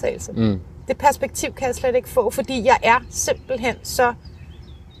selvrensagelse. Det perspektiv kan jeg slet ikke få, fordi jeg er simpelthen så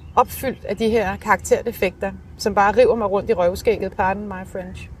opfyldt af de her karakterdefekter, som bare river mig rundt i røvskægget, pardon my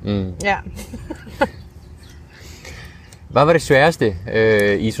French. Ja. Hvad var det sværeste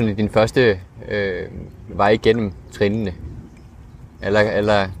i sådan din første vej igennem trinene?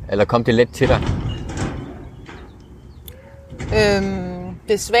 Eller kom det let til dig?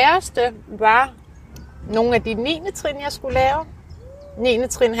 Det sværeste var nogle af de 9. trin, jeg skulle lave. 9.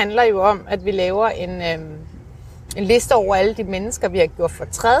 trin handler jo om, at vi laver en liste over alle de mennesker, vi har gjort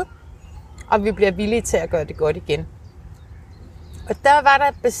fortræd, og vi bliver villige til at gøre det godt igen. Og der var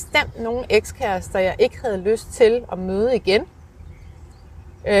der bestemt nogle ekskærester, jeg ikke havde lyst til at møde igen.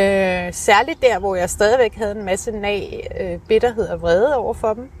 Særligt der, hvor jeg stadigvæk havde en masse bitterhed og vrede over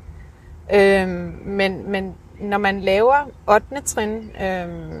for dem. Men når man laver 8. trin,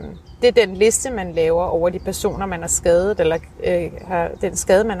 det er den liste, man laver over de personer, man har skadet, eller den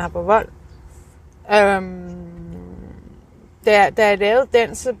skade, man har på vold. Da jeg lavede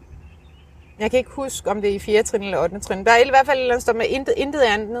den, så jeg kan ikke huske, om det er i 4. trin eller 8. trin. Der er i hvert fald et eller andet, der med intet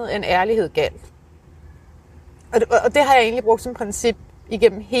andet end ærlighed galt. Og det har jeg egentlig brugt som princip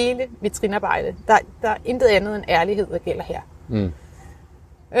igennem hele mit trinarbejde. Der er intet andet end ærlighed, der gælder her.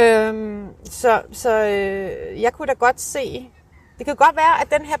 Så jeg kunne da godt se, det kan godt være, at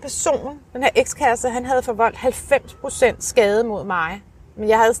den her person, den her ekskæreste, han havde forvoldt 90% skade mod mig, men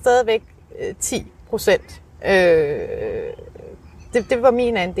jeg havde stadigvæk 10%. Det var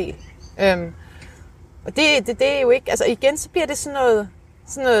min andel. Og det er jo ikke, altså igen, så bliver det sådan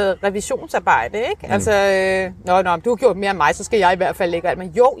noget revisionsarbejde, ikke? Altså, når du har gjort mere end mig, så skal jeg i hvert fald lægge alt. Men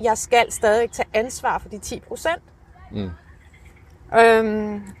jo, jeg skal stadig tage ansvar for de 10%.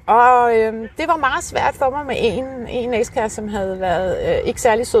 Det var meget svært for mig med en ekskæreste, som havde været ikke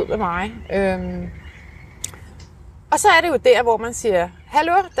særlig sød med mig. Og så er det jo der, hvor man siger,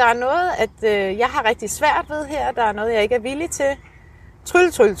 hallo, der er noget, at jeg har rigtig svært ved her, der er noget, jeg ikke er villig til.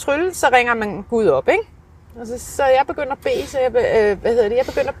 Trylle, så ringer man Gud op, ikke? Og så jeg begynder at bede, jeg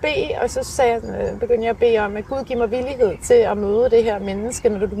begynder at bede, og så begynder jeg at bede om, at Gud giver mig villighed til at møde det her menneske,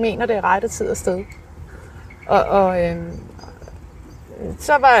 når du mener, det er rette tid og sted.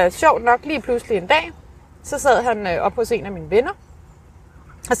 Så var det sjovt nok lige pludselig en dag, så sad han op hos en af mine venner,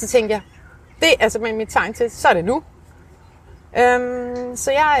 og så tænkte jeg, det er simpelthen mit tegn til, så er det nu.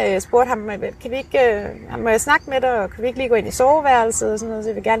 Så jeg spurgte ham, kan vi ikke, må jeg snakke med dig, og kan vi ikke lige gå ind i soveværelset og sådan noget, så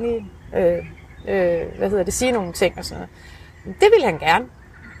jeg vil gerne lige, sige nogle ting og sådan noget. Det ville han gerne.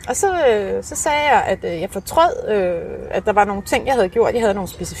 Og så sagde jeg, at jeg fortrød, at der var nogle ting, jeg havde gjort. Jeg havde nogle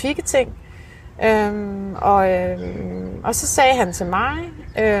specifikke ting. Og så sagde han til mig,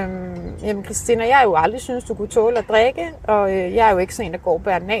 jamen Christina, jeg har jo aldrig synes du kunne tåle at drikke, og jeg er jo ikke sådan en, der går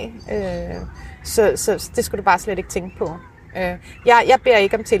bæren af. Så det skulle du bare slet ikke tænke på. Jeg beder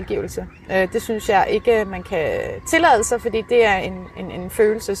ikke om tilgivelse. Det synes jeg ikke, man kan tillade sig, fordi det er en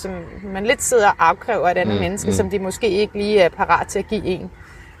følelse, som man lidt sidder og afkræver af et andet menneske, som de måske ikke lige er parat til at give en.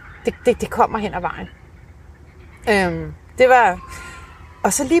 Det kommer hen ad vejen. det var...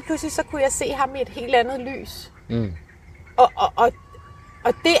 Og så lige pludselig, så kunne jeg se ham i et helt andet lys. Mm.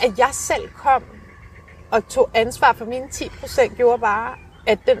 Og det, at jeg selv kom og tog ansvar for mine 10%, gjorde bare,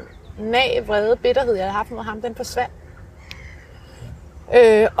 at den vrede bitterhed, jeg havde haft mod ham, den forsvandt.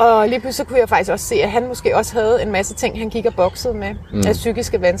 Og lige pludselig kunne jeg faktisk også se, at han måske også havde en masse ting, han gik og boksede med af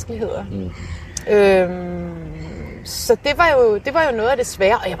psykiske vanskeligheder. Så det var jo noget af det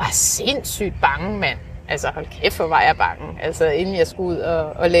svære, og jeg var sindssygt bange, mand. Altså hold kæft, hvor var jeg bange, altså inden jeg skulle ud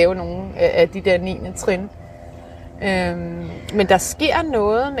og lave nogle af de der 9. trin. Men der sker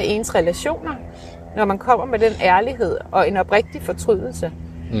noget med ens relationer, når man kommer med den ærlighed og en oprigtig fortrydelse.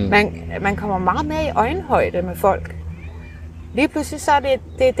 Man kommer meget mere i øjenhøjde med folk. Lige pludselig så er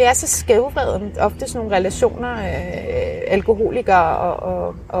det er så skævvredet, ofte sådan nogle relationer, alkoholikere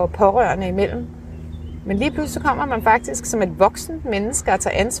og pårørende imellem. Men lige pludselig kommer man faktisk som et voksent menneske og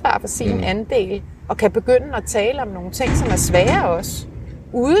tager ansvar for sin andel, og kan begynde at tale om nogle ting, som er svære også,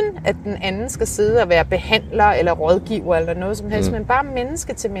 uden at den anden skal sidde og være behandler eller rådgiver eller noget som helst, men bare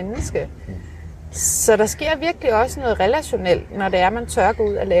menneske til menneske. Så der sker virkelig også noget relationelt, når det er, man tør gå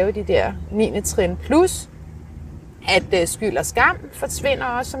ud og lave de der 9. trin. Plus, at skyld og skam forsvinder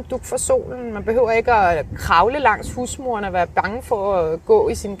også som dug for solen. Man behøver ikke at kravle langs husmuren og være bange for at gå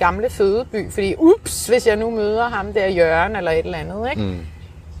i sin gamle fødeby, fordi hvis jeg nu møder ham der Jørgen eller et eller andet, ikke?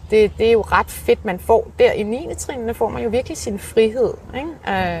 Det er jo ret fedt, man får der i 9. trinene, får man jo virkelig sin frihed,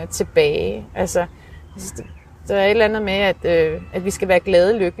 ikke? Tilbage. Altså, der er et eller andet med, at vi skal være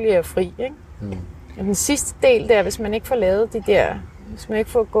glade, lykkelige og fri, ikke? Og den sidste del der, hvis man ikke får lavet de der, hvis man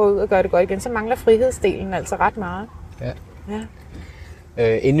ikke får gået ud og gøre det godt igen, så mangler frihedsdelen altså ret meget.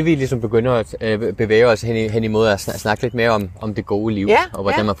 Ja. Inden vi ligesom begynder at bevæge os hen imod at snakke lidt mere om det gode liv, og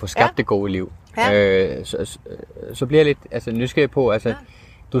hvordan man får skabt det gode liv, så bliver jeg lidt nysgerrig på,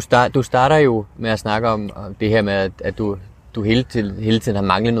 du starter jo med at snakke om det her med, at du hele tiden har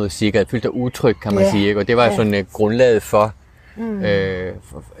manglet noget sikkerhed, følt dig utryg, kan man sige, ikke? Og det var sådan grundlaget for,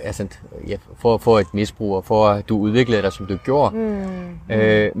 for et misbrug, og for at du udviklede dig, som du gjorde.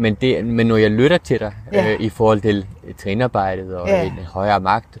 Men når jeg lytter til dig i forhold til trinarbejdet og en højere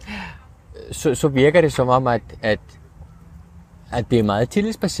magt, så virker det som om, at det er meget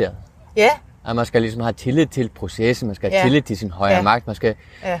tillidsbaseret. Ja. At man skal ligesom have tillid til processen, man skal have tillid til sin højere magt, man skal...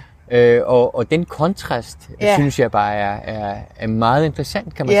 Og den kontrast, synes jeg bare er meget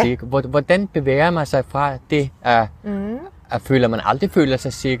interessant, kan man sige. Hvordan bevæger man sig fra det at føle, at man aldrig føler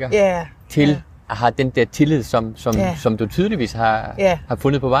sig sikker, til at have den der tillid, som du tydeligvis har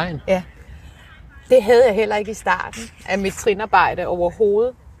fundet på vejen? Ja. Det havde jeg heller ikke i starten af mit trinarbejde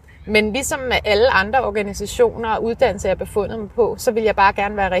overhovedet. Men ligesom med alle andre organisationer og uddannelser, jeg har befundet mig på, så vil jeg bare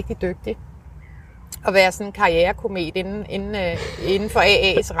gerne være rigtig dygtig. Og være sådan en karrierekomet inden for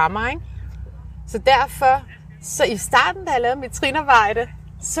AA's rammer, ikke? Så derfor, så i starten, da jeg lavede mit trinarbejde,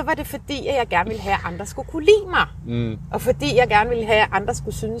 så var det fordi, at jeg gerne ville have, at andre skulle kunne lide mig. Og fordi jeg gerne ville have, at andre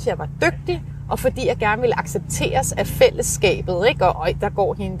skulle synes, at jeg var dygtig. Og fordi jeg gerne ville accepteres af fællesskabet, ikke? Og der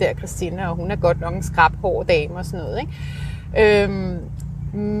går hende der, Christina, og hun er godt nok en skrabhård dame og sådan noget, ikke?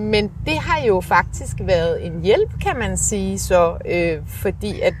 Men det har jo faktisk været en hjælp, kan man sige, så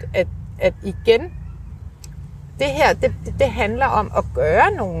fordi at igen, det her, det handler om at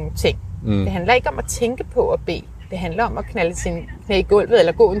gøre nogle ting. Det handler ikke om at tænke på at bede. Det handler om at knalde sin knæ i gulvet,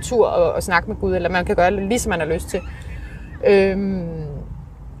 eller gå en tur og snakke med Gud, eller man kan gøre det lige som man har lyst til.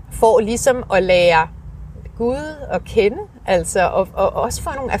 For ligesom at lære Gud at kende, altså, og også få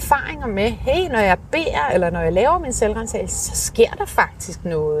nogle erfaringer med, hey, når jeg beder, eller når jeg laver min selvrensagelse, så sker der faktisk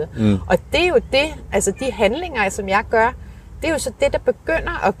noget. Og det er jo det, altså de handlinger, som jeg gør, det er jo så det, der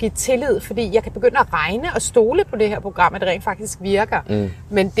begynder at give tillid, fordi jeg kan begynde at regne og stole på det her program, at det rent faktisk virker.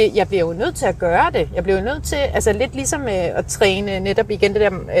 Men jeg bliver jo nødt til at gøre det. Jeg bliver jo nødt til, altså lidt ligesom at træne netop igen det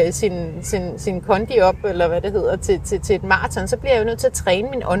der, sin kondi op, eller hvad det hedder, til et maraton, så bliver jeg jo nødt til at træne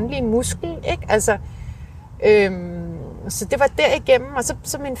min åndelige muskel, ikke? Altså, så det var derigennem, og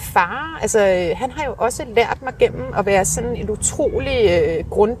så min far, altså han har jo også lært mig gennem at være sådan et utrolig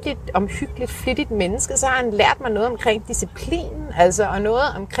grundigt, omhyggeligt, flittigt menneske, så har han lært mig noget omkring disciplin, altså, og noget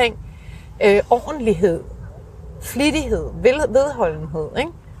omkring ordentlighed, flittighed, vedholdenhed,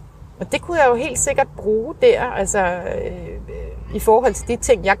 ikke? Og det kunne jeg jo helt sikkert bruge der, altså i forhold til de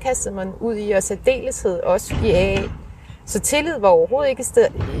ting, jeg kastede mig ud i, og særdeleshed også i AA. Så tillid var overhovedet ikke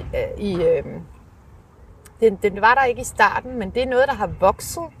den var der ikke i starten, men det er noget, der har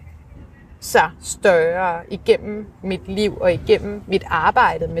vokset sig større igennem mit liv og igennem mit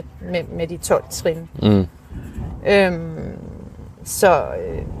arbejde med de 12 trin. Så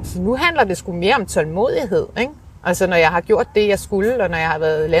nu handler det sgu mere om tålmodighed, ikke? Altså når jeg har gjort det, jeg skulle, og når jeg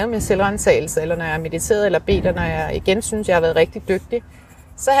har lavet min selvrensagelse, eller når jeg har mediteret eller bedt, og når jeg igen synes, jeg har været rigtig dygtig,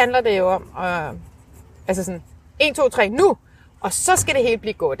 så handler det jo om at, altså sådan, 1, 2, 3, nu! Og så skal det hele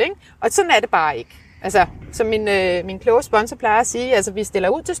blive godt, ikke? Og sådan er det bare ikke. Altså, som min kloge sponsor plejer at sige, altså vi stiller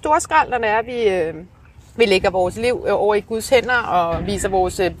ud til storskrald, når det er, vi lægger vores liv over i Guds hænder og viser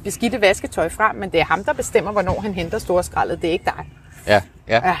vores beskidte vasketøj frem, men det er ham, der bestemmer, hvornår han henter storskraldet, det er ikke dig.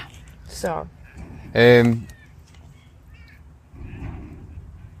 Ja. Så.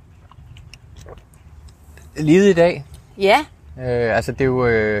 Livet i dag? Ja. Altså det er jo,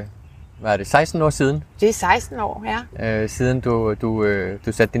 hvad er det, 16 år siden? Det er 16 år, ja. Siden du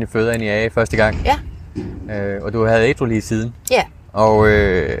satte dine fødder ind i AA første gang. Ja. Og du havde ædru lige siden. Ja. Og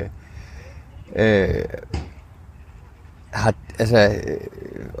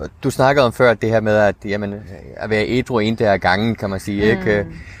du snakkede om før det her med, at jamen, at være ædru en der gangen, kan man sige, ikke?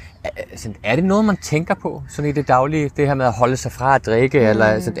 Er det noget, man tænker på sådan i det daglige, det her med at holde sig fra at drikke, eller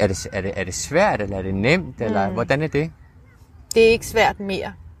er det svært, eller er det nemt, eller hvordan er det? Det er ikke svært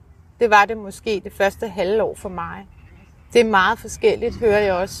mere. Det var det måske det første halve år for mig. Det er meget forskelligt, hører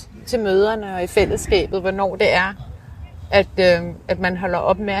jeg også til møderne og i fællesskabet, hvornår det er, at man holder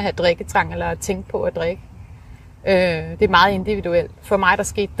op med at have drikketrang eller at tænke på at drikke. Det er meget individuelt. For mig der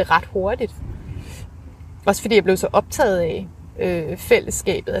skete det ret hurtigt. Også fordi jeg blev så optaget af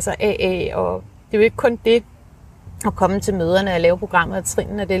fællesskabet, altså AA, og det er jo ikke kun det at komme til møderne og lave programmet af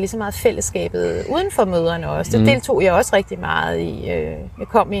trinene, det er lige så meget fællesskabet uden for møderne også. Det deltog jeg også rigtig meget i. Jeg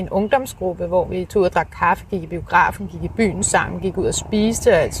kom i en ungdomsgruppe, hvor vi tog ud og drak kaffe, gik i biografen, gik i byen sammen, gik ud og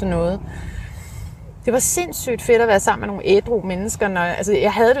spiste og alt sådan noget. Det var sindssygt fedt at være sammen med nogle ædru mennesker. Altså,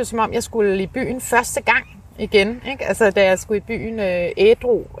 jeg havde det som om, jeg skulle i byen første gang igen, ikke? Altså, da jeg skulle i byen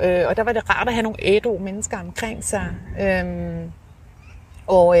ædru, og der var det rart at have nogle ædru mennesker omkring sig.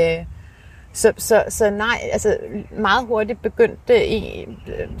 Så nej, altså meget hurtigt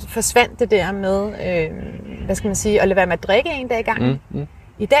forsvandt det der med, hvad skal man sige, at lade være med at drikke en dag i gangen.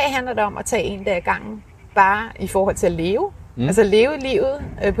 I dag handler det om at tage en dag i gangen, bare i forhold til at leve. Altså leve livet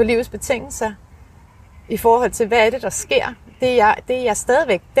på livets betingelser, i forhold til, hvad er det, der sker. Det er jeg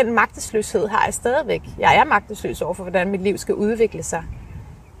stadigvæk, den magtesløshed har jeg stadigvæk. Jeg er magtesløs over for, hvordan mit liv skal udvikle sig.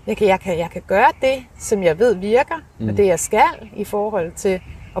 Jeg kan gøre det, som jeg ved virker, og det jeg skal, i forhold til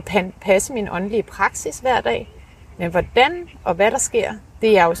at passe min åndelige praksis hver dag. Men hvordan og hvad der sker, det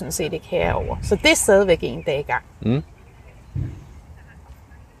er jeg jo sådan set ikke herover. Så det er stadigvæk en dag i gang.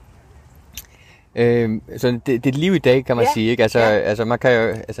 Så det liv i dag, kan man sige, ikke? Altså man kan jo,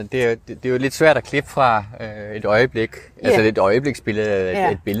 altså det er jo lidt svært at klippe fra et øjeblik, altså et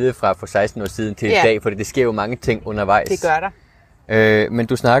øjebliksbillede, et billede fra for 16 år siden til i dag, for det sker jo mange ting undervejs. Det gør der. Men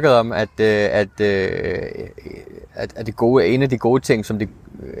du snakkede om, at det gode, en af de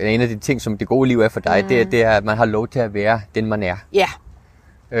ting, som det gode liv er for dig, det er, at man har lov til at være den, man er. Ja.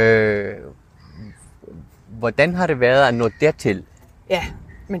 Hvordan har det været at nå dertil? Ja,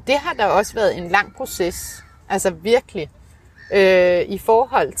 men det har der også været en lang proces, altså virkelig, i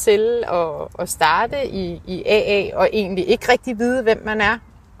forhold til at starte i AA, og egentlig ikke rigtig vide, hvem man er,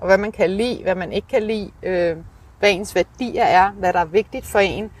 og hvad man kan lide, hvad man ikke kan lide, hvad ens værdier er, hvad der er vigtigt for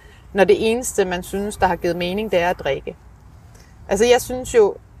en, når det eneste, man synes, der har givet mening, det er at drikke. Altså jeg synes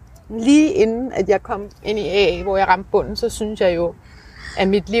jo, lige inden at jeg kom ind i AA, hvor jeg ramte bunden, så synes jeg jo, at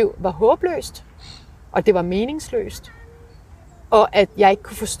mit liv var håbløst, og det var meningsløst. Og at jeg ikke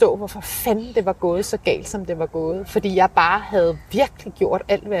kunne forstå, hvorfor fanden det var gået så galt, som det var gået. Fordi jeg bare havde virkelig gjort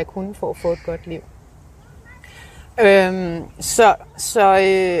alt, hvad jeg kunne for at få et godt liv. Så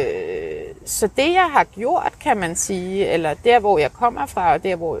det, jeg har gjort, kan man sige, eller der, hvor jeg kommer fra, og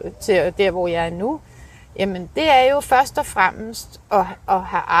der, hvor jeg er nu, jamen det er jo først og fremmest at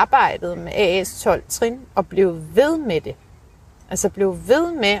have arbejdet med AS 12 trin og blive ved med det. Altså blive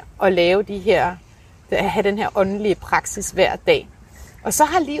ved med at lave at have den her åndelige praksis hver dag. Og så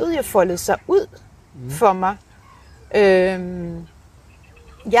har livet jo foldet sig ud for mig.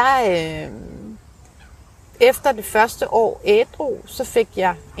 Efter det første år ædru, så fik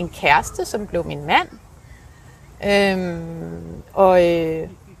jeg en kæreste, som blev min mand.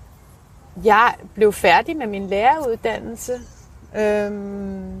 Jeg blev færdig med min læreruddannelse.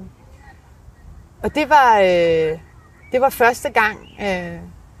 Og det var første gang,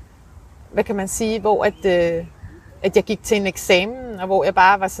 hvad kan man sige, hvor at jeg gik til en eksamen, og hvor jeg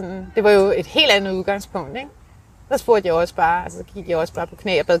bare var sådan, det var jo et helt andet udgangspunkt, ikke? Der spurgte jeg også bare, altså gik jeg også bare på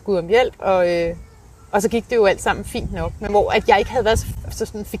knæ og bad Gud om hjælp, og så gik det jo alt sammen fint nok, men hvor at jeg ikke havde været så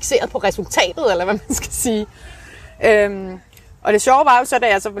sådan fikseret på resultatet, eller hvad man skal sige. Og det sjove var jo så, da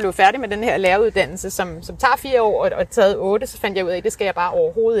jeg så blev færdig med den her læreruddannelse, som tager 4 år og taget 8, så fandt jeg ud af, at det skal jeg bare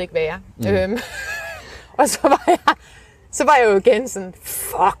overhovedet ikke være. Og så var jeg jo igen sådan,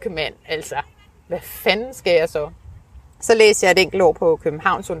 fuck mand, altså, hvad fanden skal jeg så? Så læste jeg et enkelt år på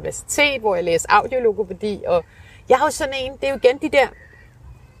Københavns Universitet, hvor jeg læste audiologopædi, og jeg har jo sådan en, det er jo igen de der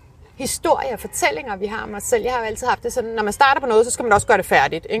historier og fortællinger, vi har om os selv. Jeg har jo altid haft det sådan, når man starter på noget, så skal man også gøre det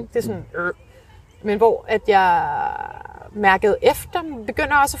færdigt, ikke? Det er sådan, Men hvor at jeg mærkede efter,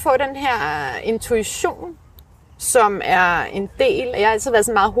 begynder også at få den her intuition, som er en del, jeg har altid været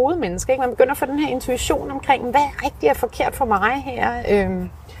sådan meget hovedmenneske, ikke? Man begynder at få den her intuition omkring, hvad er rigtigt og forkert for mig her,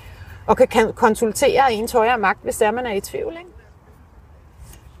 og kan konsultere ens højere magt, hvis der man er i tvivl, ikke?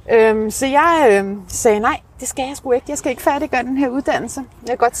 Så jeg sagde, nej, det skal jeg sgu ikke. Jeg skal ikke færdiggøre den her uddannelse. Jeg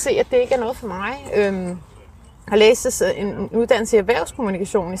kan godt se, at det ikke er noget for mig. Jeg læste en uddannelse i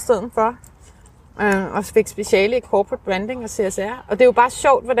erhvervskommunikation i stedet for, og fik speciale i corporate branding og CSR. Og det er jo bare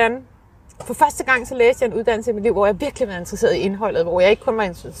sjovt, hvordan for første gang så læste jeg en uddannelse i mit liv, hvor jeg virkelig var interesseret i indholdet, hvor jeg ikke kun var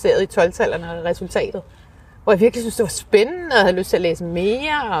interesseret i 12-tallerne og resultatet. Hvor jeg virkelig synes, det var spændende og havde lyst til at læse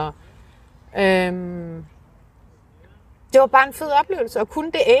mere. Og, det var bare en fed oplevelse, og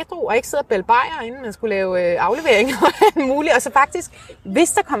kunne det ædru, og ikke sidde og bælge bajer, inden man skulle lave afleveringer og alt muligt. Og så faktisk,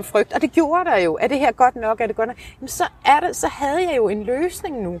 hvis der kom frygt, og det gjorde der jo, er det her godt nok, er det godt nok, jamen så havde jeg jo en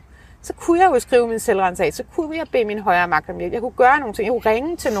løsning nu. Så kunne jeg jo skrive min selvrensag, så kunne jeg bede min højere magt om hjælp. Jeg kunne gøre nogle ting, jeg kunne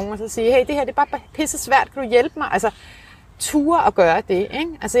ringe til nogen og så sige, hey, det her det er bare pisse svært, kan du hjælpe mig? Altså, ture at gøre det,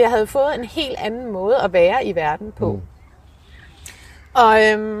 ikke? Altså, jeg havde fået en helt anden måde at være i verden på. Og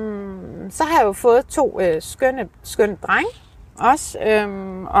så har jeg jo fået 2 skønne drenge også,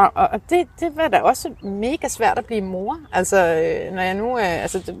 og det var da også mega svært at blive mor. Altså, når jeg nu,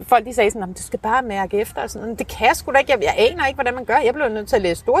 folk de sagde sådan, du skal bare mærke efter, og sådan, det kan jeg sgu da ikke, jeg aner ikke, hvordan man gør. Jeg blev nødt til at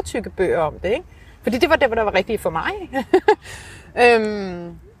læse store tykke bøger om det, ikke? Fordi det var det, der var rigtigt for mig.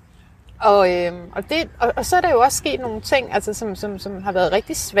 Og så er der jo også sket nogle ting, altså, som har været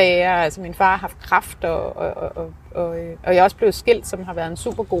rigtig svære. Altså, min far har haft kræft, og jeg er også blevet skilt, som har været en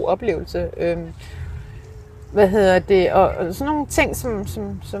super god oplevelse. Og sådan nogle ting,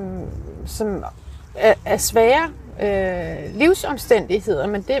 som er svære livsomstændigheder,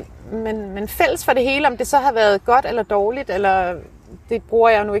 men fælles for det hele, om det så har været godt eller dårligt, eller det bruger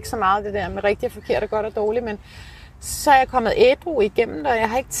jeg nu ikke så meget, det der med rigtigt og forkert og godt og dårligt, men så er jeg kommet ædru igennem det, og jeg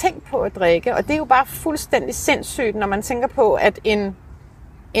har ikke tænkt på at drikke. Og det er jo bare fuldstændig sindssygt, når man tænker på, at en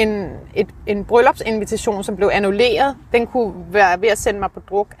bryllupsinvitation, som blev annulleret, den kunne være ved at sende mig på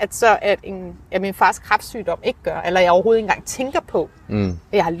druk, at min fars kræftsygdom ikke gør, eller jeg overhovedet ikke engang tænker på, at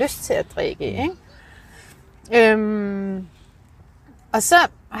jeg har lyst til at drikke. Ikke? Og så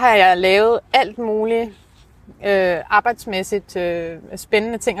har jeg lavet alt muligt arbejdsmæssigt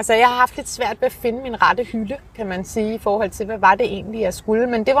spændende ting. Altså, jeg har haft lidt svært ved at finde min rette hylde, kan man sige, i forhold til, hvad var det egentlig, jeg skulle.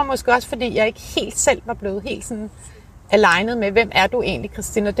 Men det var måske også, fordi jeg ikke helt selv var blevet helt sådan alignet med, hvem er du egentlig,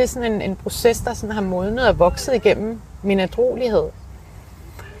 Christine? Og det er sådan en proces, der sådan har modnet og vokset igennem min ædruelighed.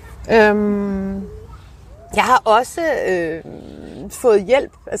 Jeg har også fået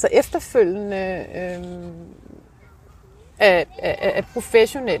hjælp, altså efterfølgende af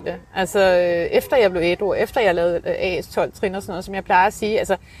professionelle. Altså efter jeg blev ædru, efter jeg lavede AS12-trin og sådan noget, som jeg plejer at sige,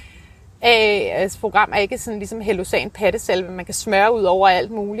 altså AS program er ikke sådan ligesom Hellosan pattesalve, man kan smøre ud over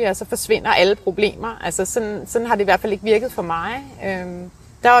alt muligt, og så forsvinder alle problemer. Altså sådan har det i hvert fald ikke virket for mig.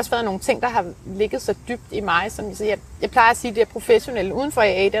 Der har også været nogle ting, der har ligget så dybt i mig, som jeg plejer at sige, det er professionelle uden for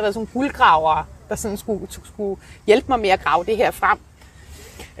AA, der har været sådan guldgravere, der sådan skulle hjælpe mig med at grave det her frem.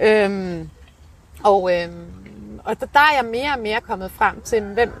 Og der er jeg mere og mere kommet frem til,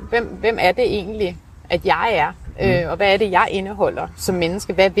 hvem er det egentlig, at jeg er, og hvad er det, jeg indeholder som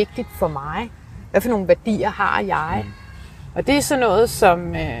menneske, hvad er vigtigt for mig, hvad for nogle værdier har jeg. Og det er sådan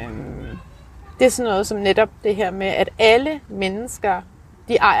noget som, netop det her med, at alle mennesker,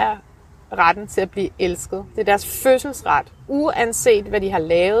 de ejer retten til at blive elsket. Det er deres fødselsret, uanset hvad de har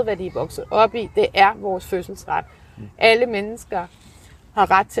lavet, hvad de er vokset op i, det er vores fødselsret. Alle mennesker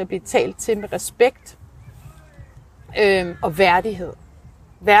har ret til at blive talt til med respekt, og værdighed.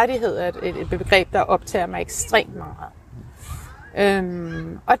 Værdighed er et begreb, der optager mig ekstremt meget.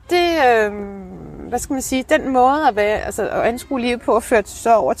 Og det, hvad skal man sige, den måde at være, altså at anskue livet på, og føre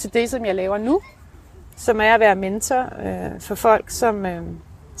så over til det, som jeg laver nu, som er at være mentor for folk,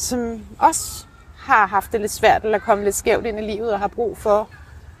 som også har haft det lidt svært, eller kommet lidt skævt ind i livet, og har brug for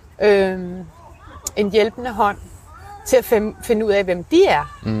en hjælpende hånd til at finde ud af, hvem de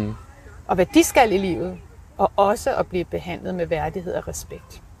er, og hvad de skal i livet, og også at blive behandlet med værdighed og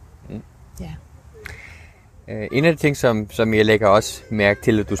respekt. Ja. En af de ting, som jeg lægger også mærke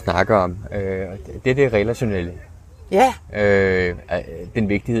til, at du snakker om, det er det relationelle. Ja. Den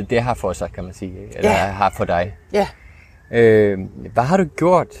vigtighed, det har for sig, kan man sige, eller har for dig. Ja. Hvad har du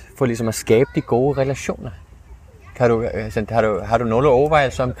gjort for ligesom at skabe de gode relationer? Har du nogle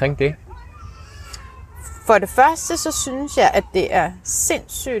overvejelser omkring det? For det første, så synes jeg, at det er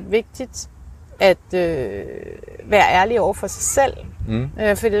sindssygt vigtigt at være ærlig over for sig selv.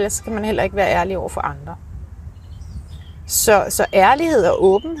 For ellers kan man heller ikke være ærlig over for andre. Så ærlighed og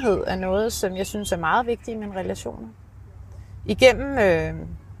åbenhed er noget, som jeg synes er meget vigtigt i mine relationer.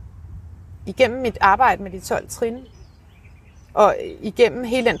 Igennem mit arbejde med de 12 trin, og igennem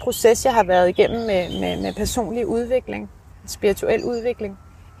hele den proces, jeg har været igennem med personlig udvikling, spirituel udvikling,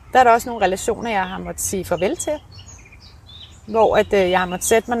 der er der også nogle relationer, jeg har måttet sige farvel til. Hvor at, jeg har måttet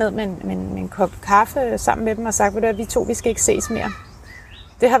sætte mig ned med en kop kaffe sammen med dem og sagt, at vi skal ikke ses mere.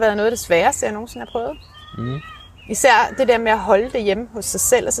 Det har været noget af det sværeste, jeg nogensinde har prøvet. Især det der med at holde det hjemme hos sig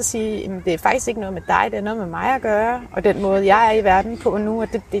selv, og så sige, at det er faktisk ikke noget med dig, det er noget med mig at gøre, og den måde, jeg er i verden på nu, og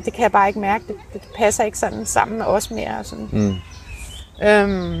det kan jeg bare ikke mærke, det passer ikke sådan sammen med os mere. Og sådan.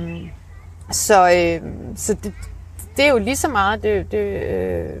 Så det er jo lige så meget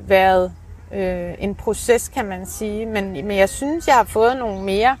været en proces, kan man sige, men jeg synes, jeg har fået nogle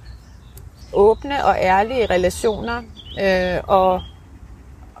mere åbne og ærlige relationer,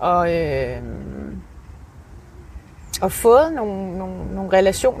 og fået nogle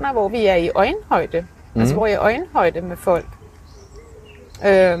relationer, hvor vi er i øjenhøjde. Altså, hvor jeg er i øjenhøjde med folk.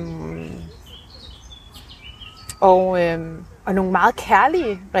 Og nogle meget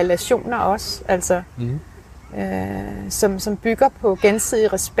kærlige relationer også. Altså, som bygger på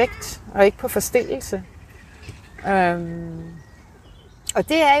gensidig respekt, og ikke på forstillelse. Og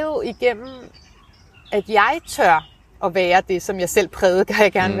det er jo igennem, at jeg tør at være det, som jeg selv prædiker,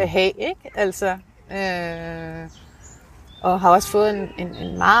 jeg gerne vil have. Ikke? Altså... og har også fået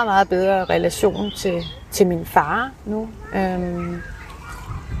en meget, meget bedre relation til min far nu.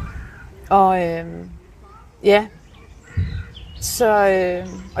 Ja. Så,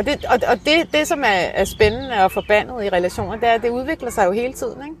 og det, som er spændende og forbandet i relationer, det er, at det udvikler sig jo hele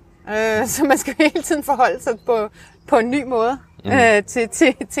tiden. Ikke? Så man skal hele tiden forholde sig på en ny måde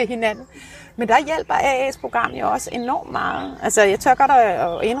til hinanden. Men der hjælper AA's program jo også enormt meget. Altså, jeg tør godt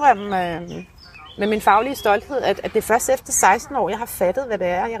at indrømme... med min faglige stolthed, at det er først efter 16 år, jeg har fattet, hvad det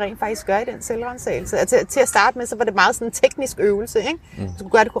er, jeg rent faktisk gør i den selvransagelse. Altså, til at starte med, så var det meget sådan en teknisk øvelse, ikke? Du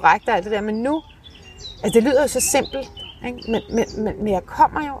skulle gøre det korrekt og alt det der, men nu, altså det lyder jo så simpelt, ikke? Men jeg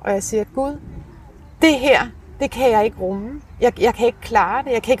kommer jo, og jeg siger, Gud, det her, det kan jeg ikke rumme. Jeg kan ikke klare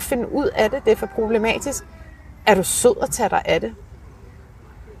det, jeg kan ikke finde ud af det, det er for problematisk. Er du sød at tage dig af det?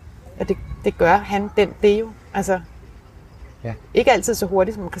 Og det gør han, det jo, altså... Ja. Ikke altid så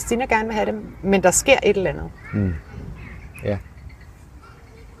hurtigt, som Christina gerne vil have det, men der sker et eller andet. Ja.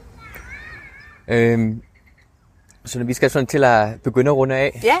 Så vi skal sådan til at begynde at runde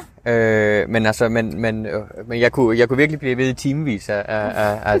af. Ja. Men jeg kunne virkelig blive ved i timevis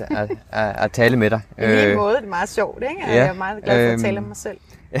at tale med dig. I lige måde, det er meget sjovt, ikke? Ja. Jeg er meget glad for at tale om mig selv.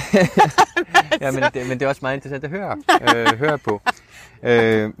 Ja, men det er også meget interessant at høre på.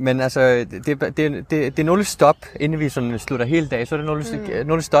 Men altså, det er nogle stop, inden vi sådan slutter hele dag, så er det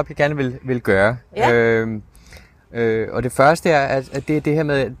nogle stop, jeg gerne vil gøre. Ja. Og det første er, at det er det her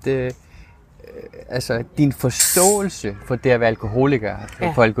med, at, altså, din forståelse for det at være alkoholiker,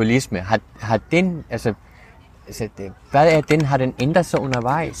 for alkoholisme, har den, hvad er den, har den ændret sig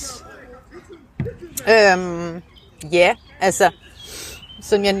undervejs? Ja, altså...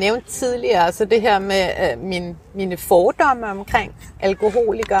 Som jeg nævnte tidligere, så det her med mine fordomme omkring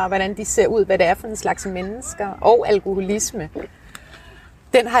alkoholikere, hvordan de ser ud, hvad det er for en slags mennesker, og alkoholisme,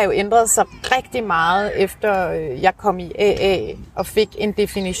 den har jo ændret sig rigtig meget, efter jeg kom i AA og fik en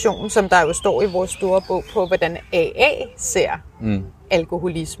definition, som der jo står i vores store bog på, hvordan AA ser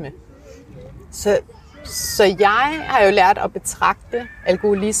alkoholisme. Så jeg har jo lært at betragte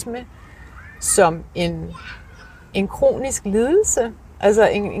alkoholisme som en kronisk lidelse, altså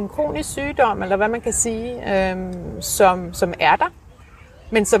en kronisk sygdom, eller hvad man kan sige, som er der,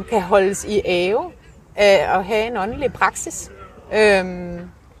 men som kan holdes i ave af at have en åndelig praksis.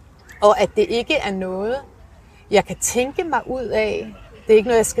 Og at det ikke er noget, jeg kan tænke mig ud af. Det er ikke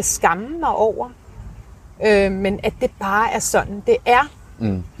noget, jeg skal skamme mig over. Men at det bare er sådan, det er.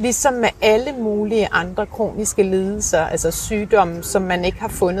 Ligesom med alle mulige andre kroniske lidelser, altså sygdomme, som man ikke har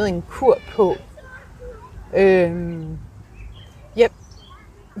fundet en kur på.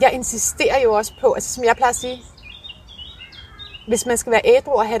 Jeg insisterer jo også på, altså som jeg plejer at sige, hvis man skal være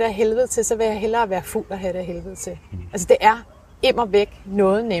ædru og have det af helvede til, så vil jeg hellere være fuld og have det af helvede til. Altså det er immervæk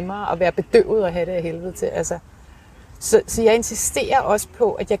noget nemmere at være bedøvet og have det af helvede til. Altså, så jeg insisterer også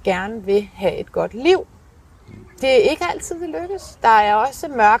på, at jeg gerne vil have et godt liv. det er ikke altid, det lykkes. Der er også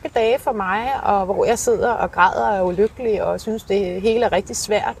mørke dage for mig, og hvor jeg sidder og græder og er ulykkelig og synes, det hele er rigtig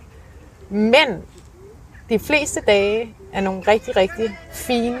svært. Men de fleste dage er nogle rigtig, rigtig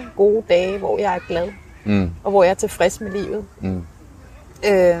fine, gode dage, hvor jeg er glad. Og hvor jeg er tilfreds med livet.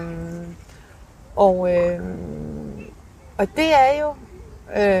 Og det er jo,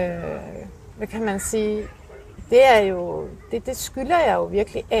 hvad kan man sige, det er jo, det skylder jeg jo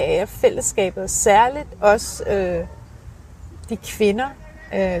virkelig af fællesskabet, særligt også de kvinder,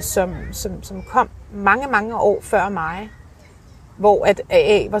 som kom mange år før mig, hvor at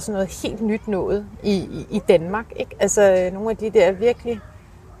AA var sådan noget helt nyt noget i Danmark, ikke? Altså nogle af de der virkelig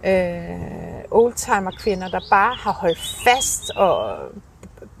oldtimer kvinder, der bare har holdt fast, og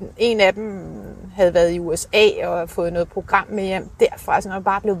en af dem havde været i USA og fået noget program med hjem derfra, så noget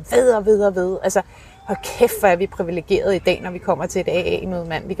bare blev ved. Altså, hold kæft, hvor er vi privilegerede i dag, når vi kommer til et AA-møde,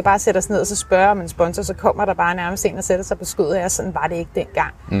 mand. Vi kan bare sætte os ned og så spørge om en sponsor, så kommer der bare nærmest en og sætter sig på skødet af, og sådan var det ikke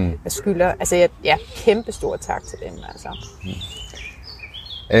dengang. Jeg skylder, altså kæmpe stor tak til dem, altså.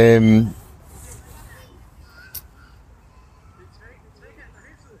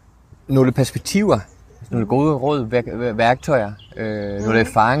 Nogle perspektiver, nogle gode råd, værktøjer, nogle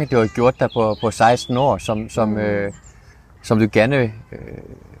erfaringer, du har gjort der på 16 år, som du gerne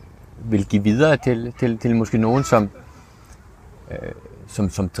vil give videre til måske nogen,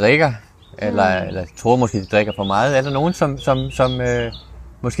 som drikker, eller tror måske, de drikker for meget, eller nogen, som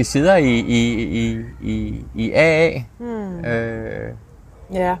måske sidder i AA,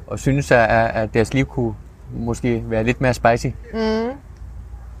 og synes, at deres liv kunne måske være lidt mere spicy.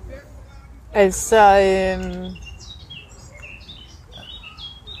 Altså,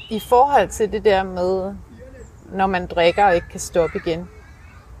 i forhold til det der med, når man drikker og ikke kan stoppe igen,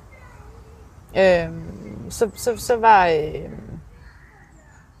 så var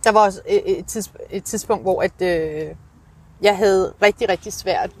der var også et tidspunkt, hvor jeg havde rigtig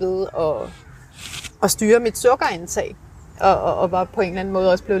svært ved at styre mit sukkerindtag, og var på en eller anden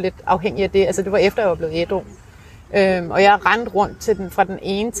måde også blevet lidt afhængig af det. Altså det var efter, jeg var blevet ædru. Og jeg rendte rundt fra den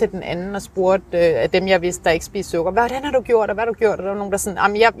ene til den anden og spurgte af dem, jeg vidste, der ikke spiste sukker, hvordan har du gjort, og hvad har du gjort? Og der var nogen, der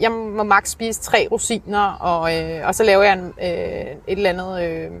sådan, jeg må maks spise 3 rosiner, og så laver jeg et eller andet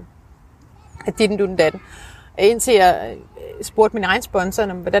af ditten datten. Indtil jeg spurgte min egen sponsor,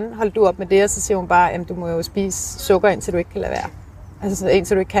 hvordan holdt du op med det? Og så siger hun bare, at du må jo spise sukker, indtil du ikke kan lade være. Altså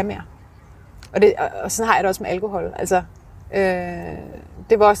indtil du ikke kan mere. Og sådan har jeg det også med alkohol. Altså,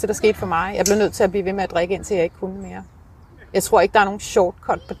 det var også det, der skete for mig. Jeg blev nødt til at blive ved med at drikke, indtil jeg ikke kunne mere. Jeg tror ikke, der er nogen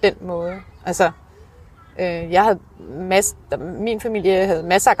shortcut på den måde. Altså, min familie havde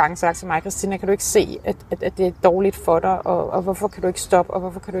masser af gange sagt til mig, Christina, kan du ikke se, at det er dårligt for dig, og hvorfor kan du ikke stoppe, og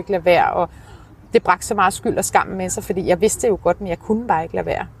hvorfor kan du ikke lade være? Og det bragte så meget skyld og skam med sig, fordi jeg vidste jo godt, men jeg kunne bare ikke lade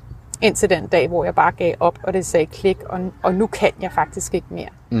være. Indtil den dag, hvor jeg bare gav op, og det sagde klik, og nu kan jeg faktisk ikke mere.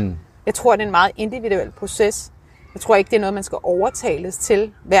 Jeg tror, det er en meget individuel proces. Jeg tror ikke, det er noget, man skal overtales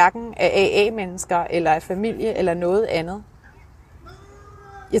til, hverken af AA-mennesker, eller af familie, eller noget andet.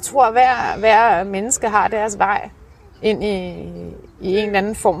 Jeg tror, at hver menneske har deres vej ind i en eller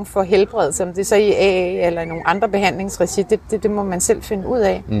anden form for helbredelse, om det er så i AA eller i nogle andre behandlingsregi. Det må man selv finde ud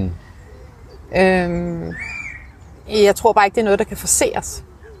af. Jeg tror bare ikke, det er noget, der kan forceres.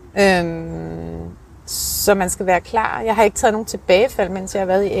 Så man skal være klar. Jeg har ikke taget nogen tilbagefald, mens jeg har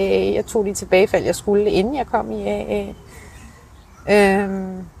været i AA. Jeg tog de tilbagefald, jeg skulle, inden jeg kom i AA.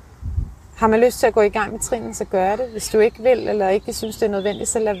 Har man lyst til at gå i gang med trinene, så gør det. Hvis du ikke vil, eller ikke synes, det er nødvendigt,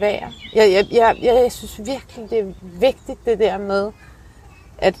 så lad være. Jeg synes virkelig, det er vigtigt, det der med,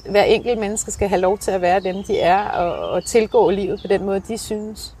 at hver enkelt menneske skal have lov til at være dem, de er, og tilgå livet på den måde, de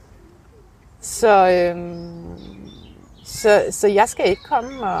synes. Så jeg skal ikke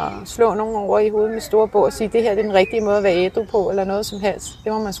komme og slå nogen over i hovedet med store bog og sige, det her er den rigtige måde at være ædru på, eller noget som helst.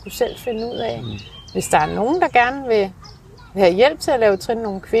 Det må man sgu selv finde ud af. Hvis der er nogen, der gerne vil have hjælp til at lave trin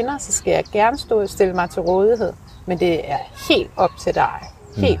nogle kvinder, så skal jeg gerne stille mig til rådighed. Men det er helt op til dig.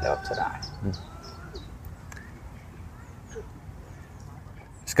 Helt op til dig.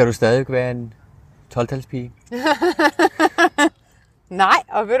 Skal du stadig være en 12-talspige? Nej,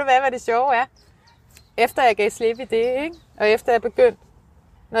 og ved du hvad det sjove er? Efter jeg gav slip i det, ikke? Og efter jeg begyndte,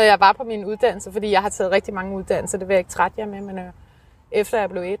 når jeg var på min uddannelse, fordi jeg har taget rigtig mange uddannelser, det vil jeg ikke trætte jer med, men efter jeg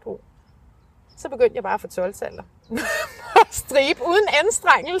blev ædru, så begyndte jeg bare at få 12-taller. Stribe uden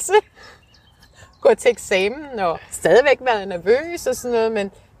anstrengelse. Gå til eksamen og stadigvæk være nervøs og sådan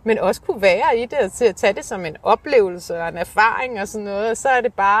noget, men også kunne være i det og til at tage det som en oplevelse og en erfaring og sådan noget, og så er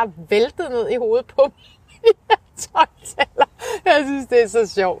det bare væltet ned i hovedet på mig. 12-taller. Jeg synes, det er så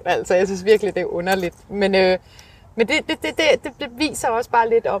sjovt. Altså, jeg synes virkelig, det er underligt. Men det viser også bare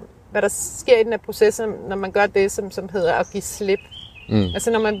lidt om, hvad der sker i den her proces, når man gør det, som hedder at give slip.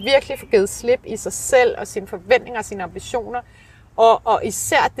 Altså når man virkelig får givet slip i sig selv, og sine forventninger og sine ambitioner, og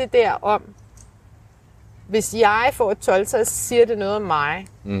især det der om, hvis jeg får et 12-tal, så siger det noget om mig.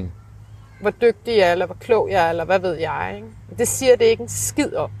 Hvor dygtig jeg er, eller hvor klog jeg er, eller hvad ved jeg. Ikke? Det siger det ikke en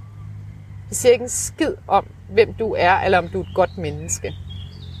skid om. Det siger ikke en skid om, hvem du er, eller om du er et godt menneske.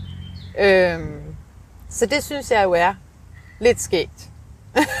 Så det synes jeg jo er lidt skægt.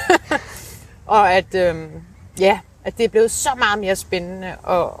 Og at, at det er blevet så meget mere spændende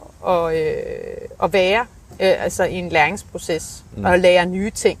at være altså i en læringsproces, og lære nye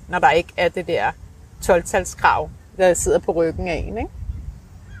ting, når der ikke er det der 12-talskrav, der sidder på ryggen af en, ikke?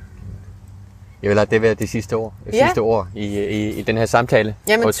 Jeg vil lade det være det sidste ord i den her samtale.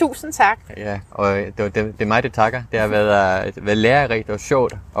 Jamen, og tusind tak. Ja, og det er mig, der takker. Det har været lærerigt og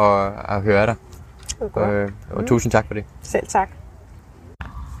sjovt at høre dig. Og tusind tak for det. Selv tak.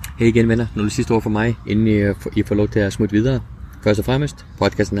 Hej igen, venner. Nogle sidste ord for mig, inden I får lov til at smutte videre. Først og fremmest,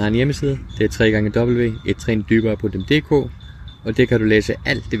 podcasten har en hjemmeside. Det er www.ettrindybere.dk, og det kan du læse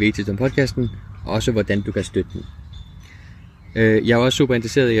alt det vigtigste om podcasten, og også hvordan du kan støtte den. Jeg er også super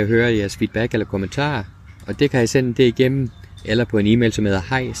interesseret i at høre jeres feedback eller kommentarer, og det kan I sende det igennem, eller på en e-mail, som hedder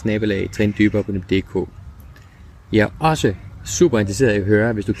hej@trindybere.dk. Jeg er også super interesseret i at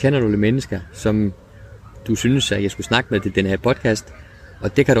høre, hvis du kender nogle mennesker, som du synes, at jeg skulle snakke med til den her podcast,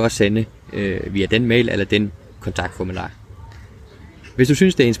 og det kan du også sende via den mail eller den kontaktformular. Hvis du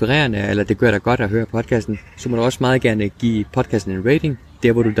synes, det er inspirerende, eller det gør dig godt at høre podcasten, så må du også meget gerne give podcasten en rating,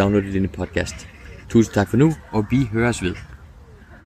 der hvor du downloader denne podcast. Tusind tak for nu, og vi høres ved.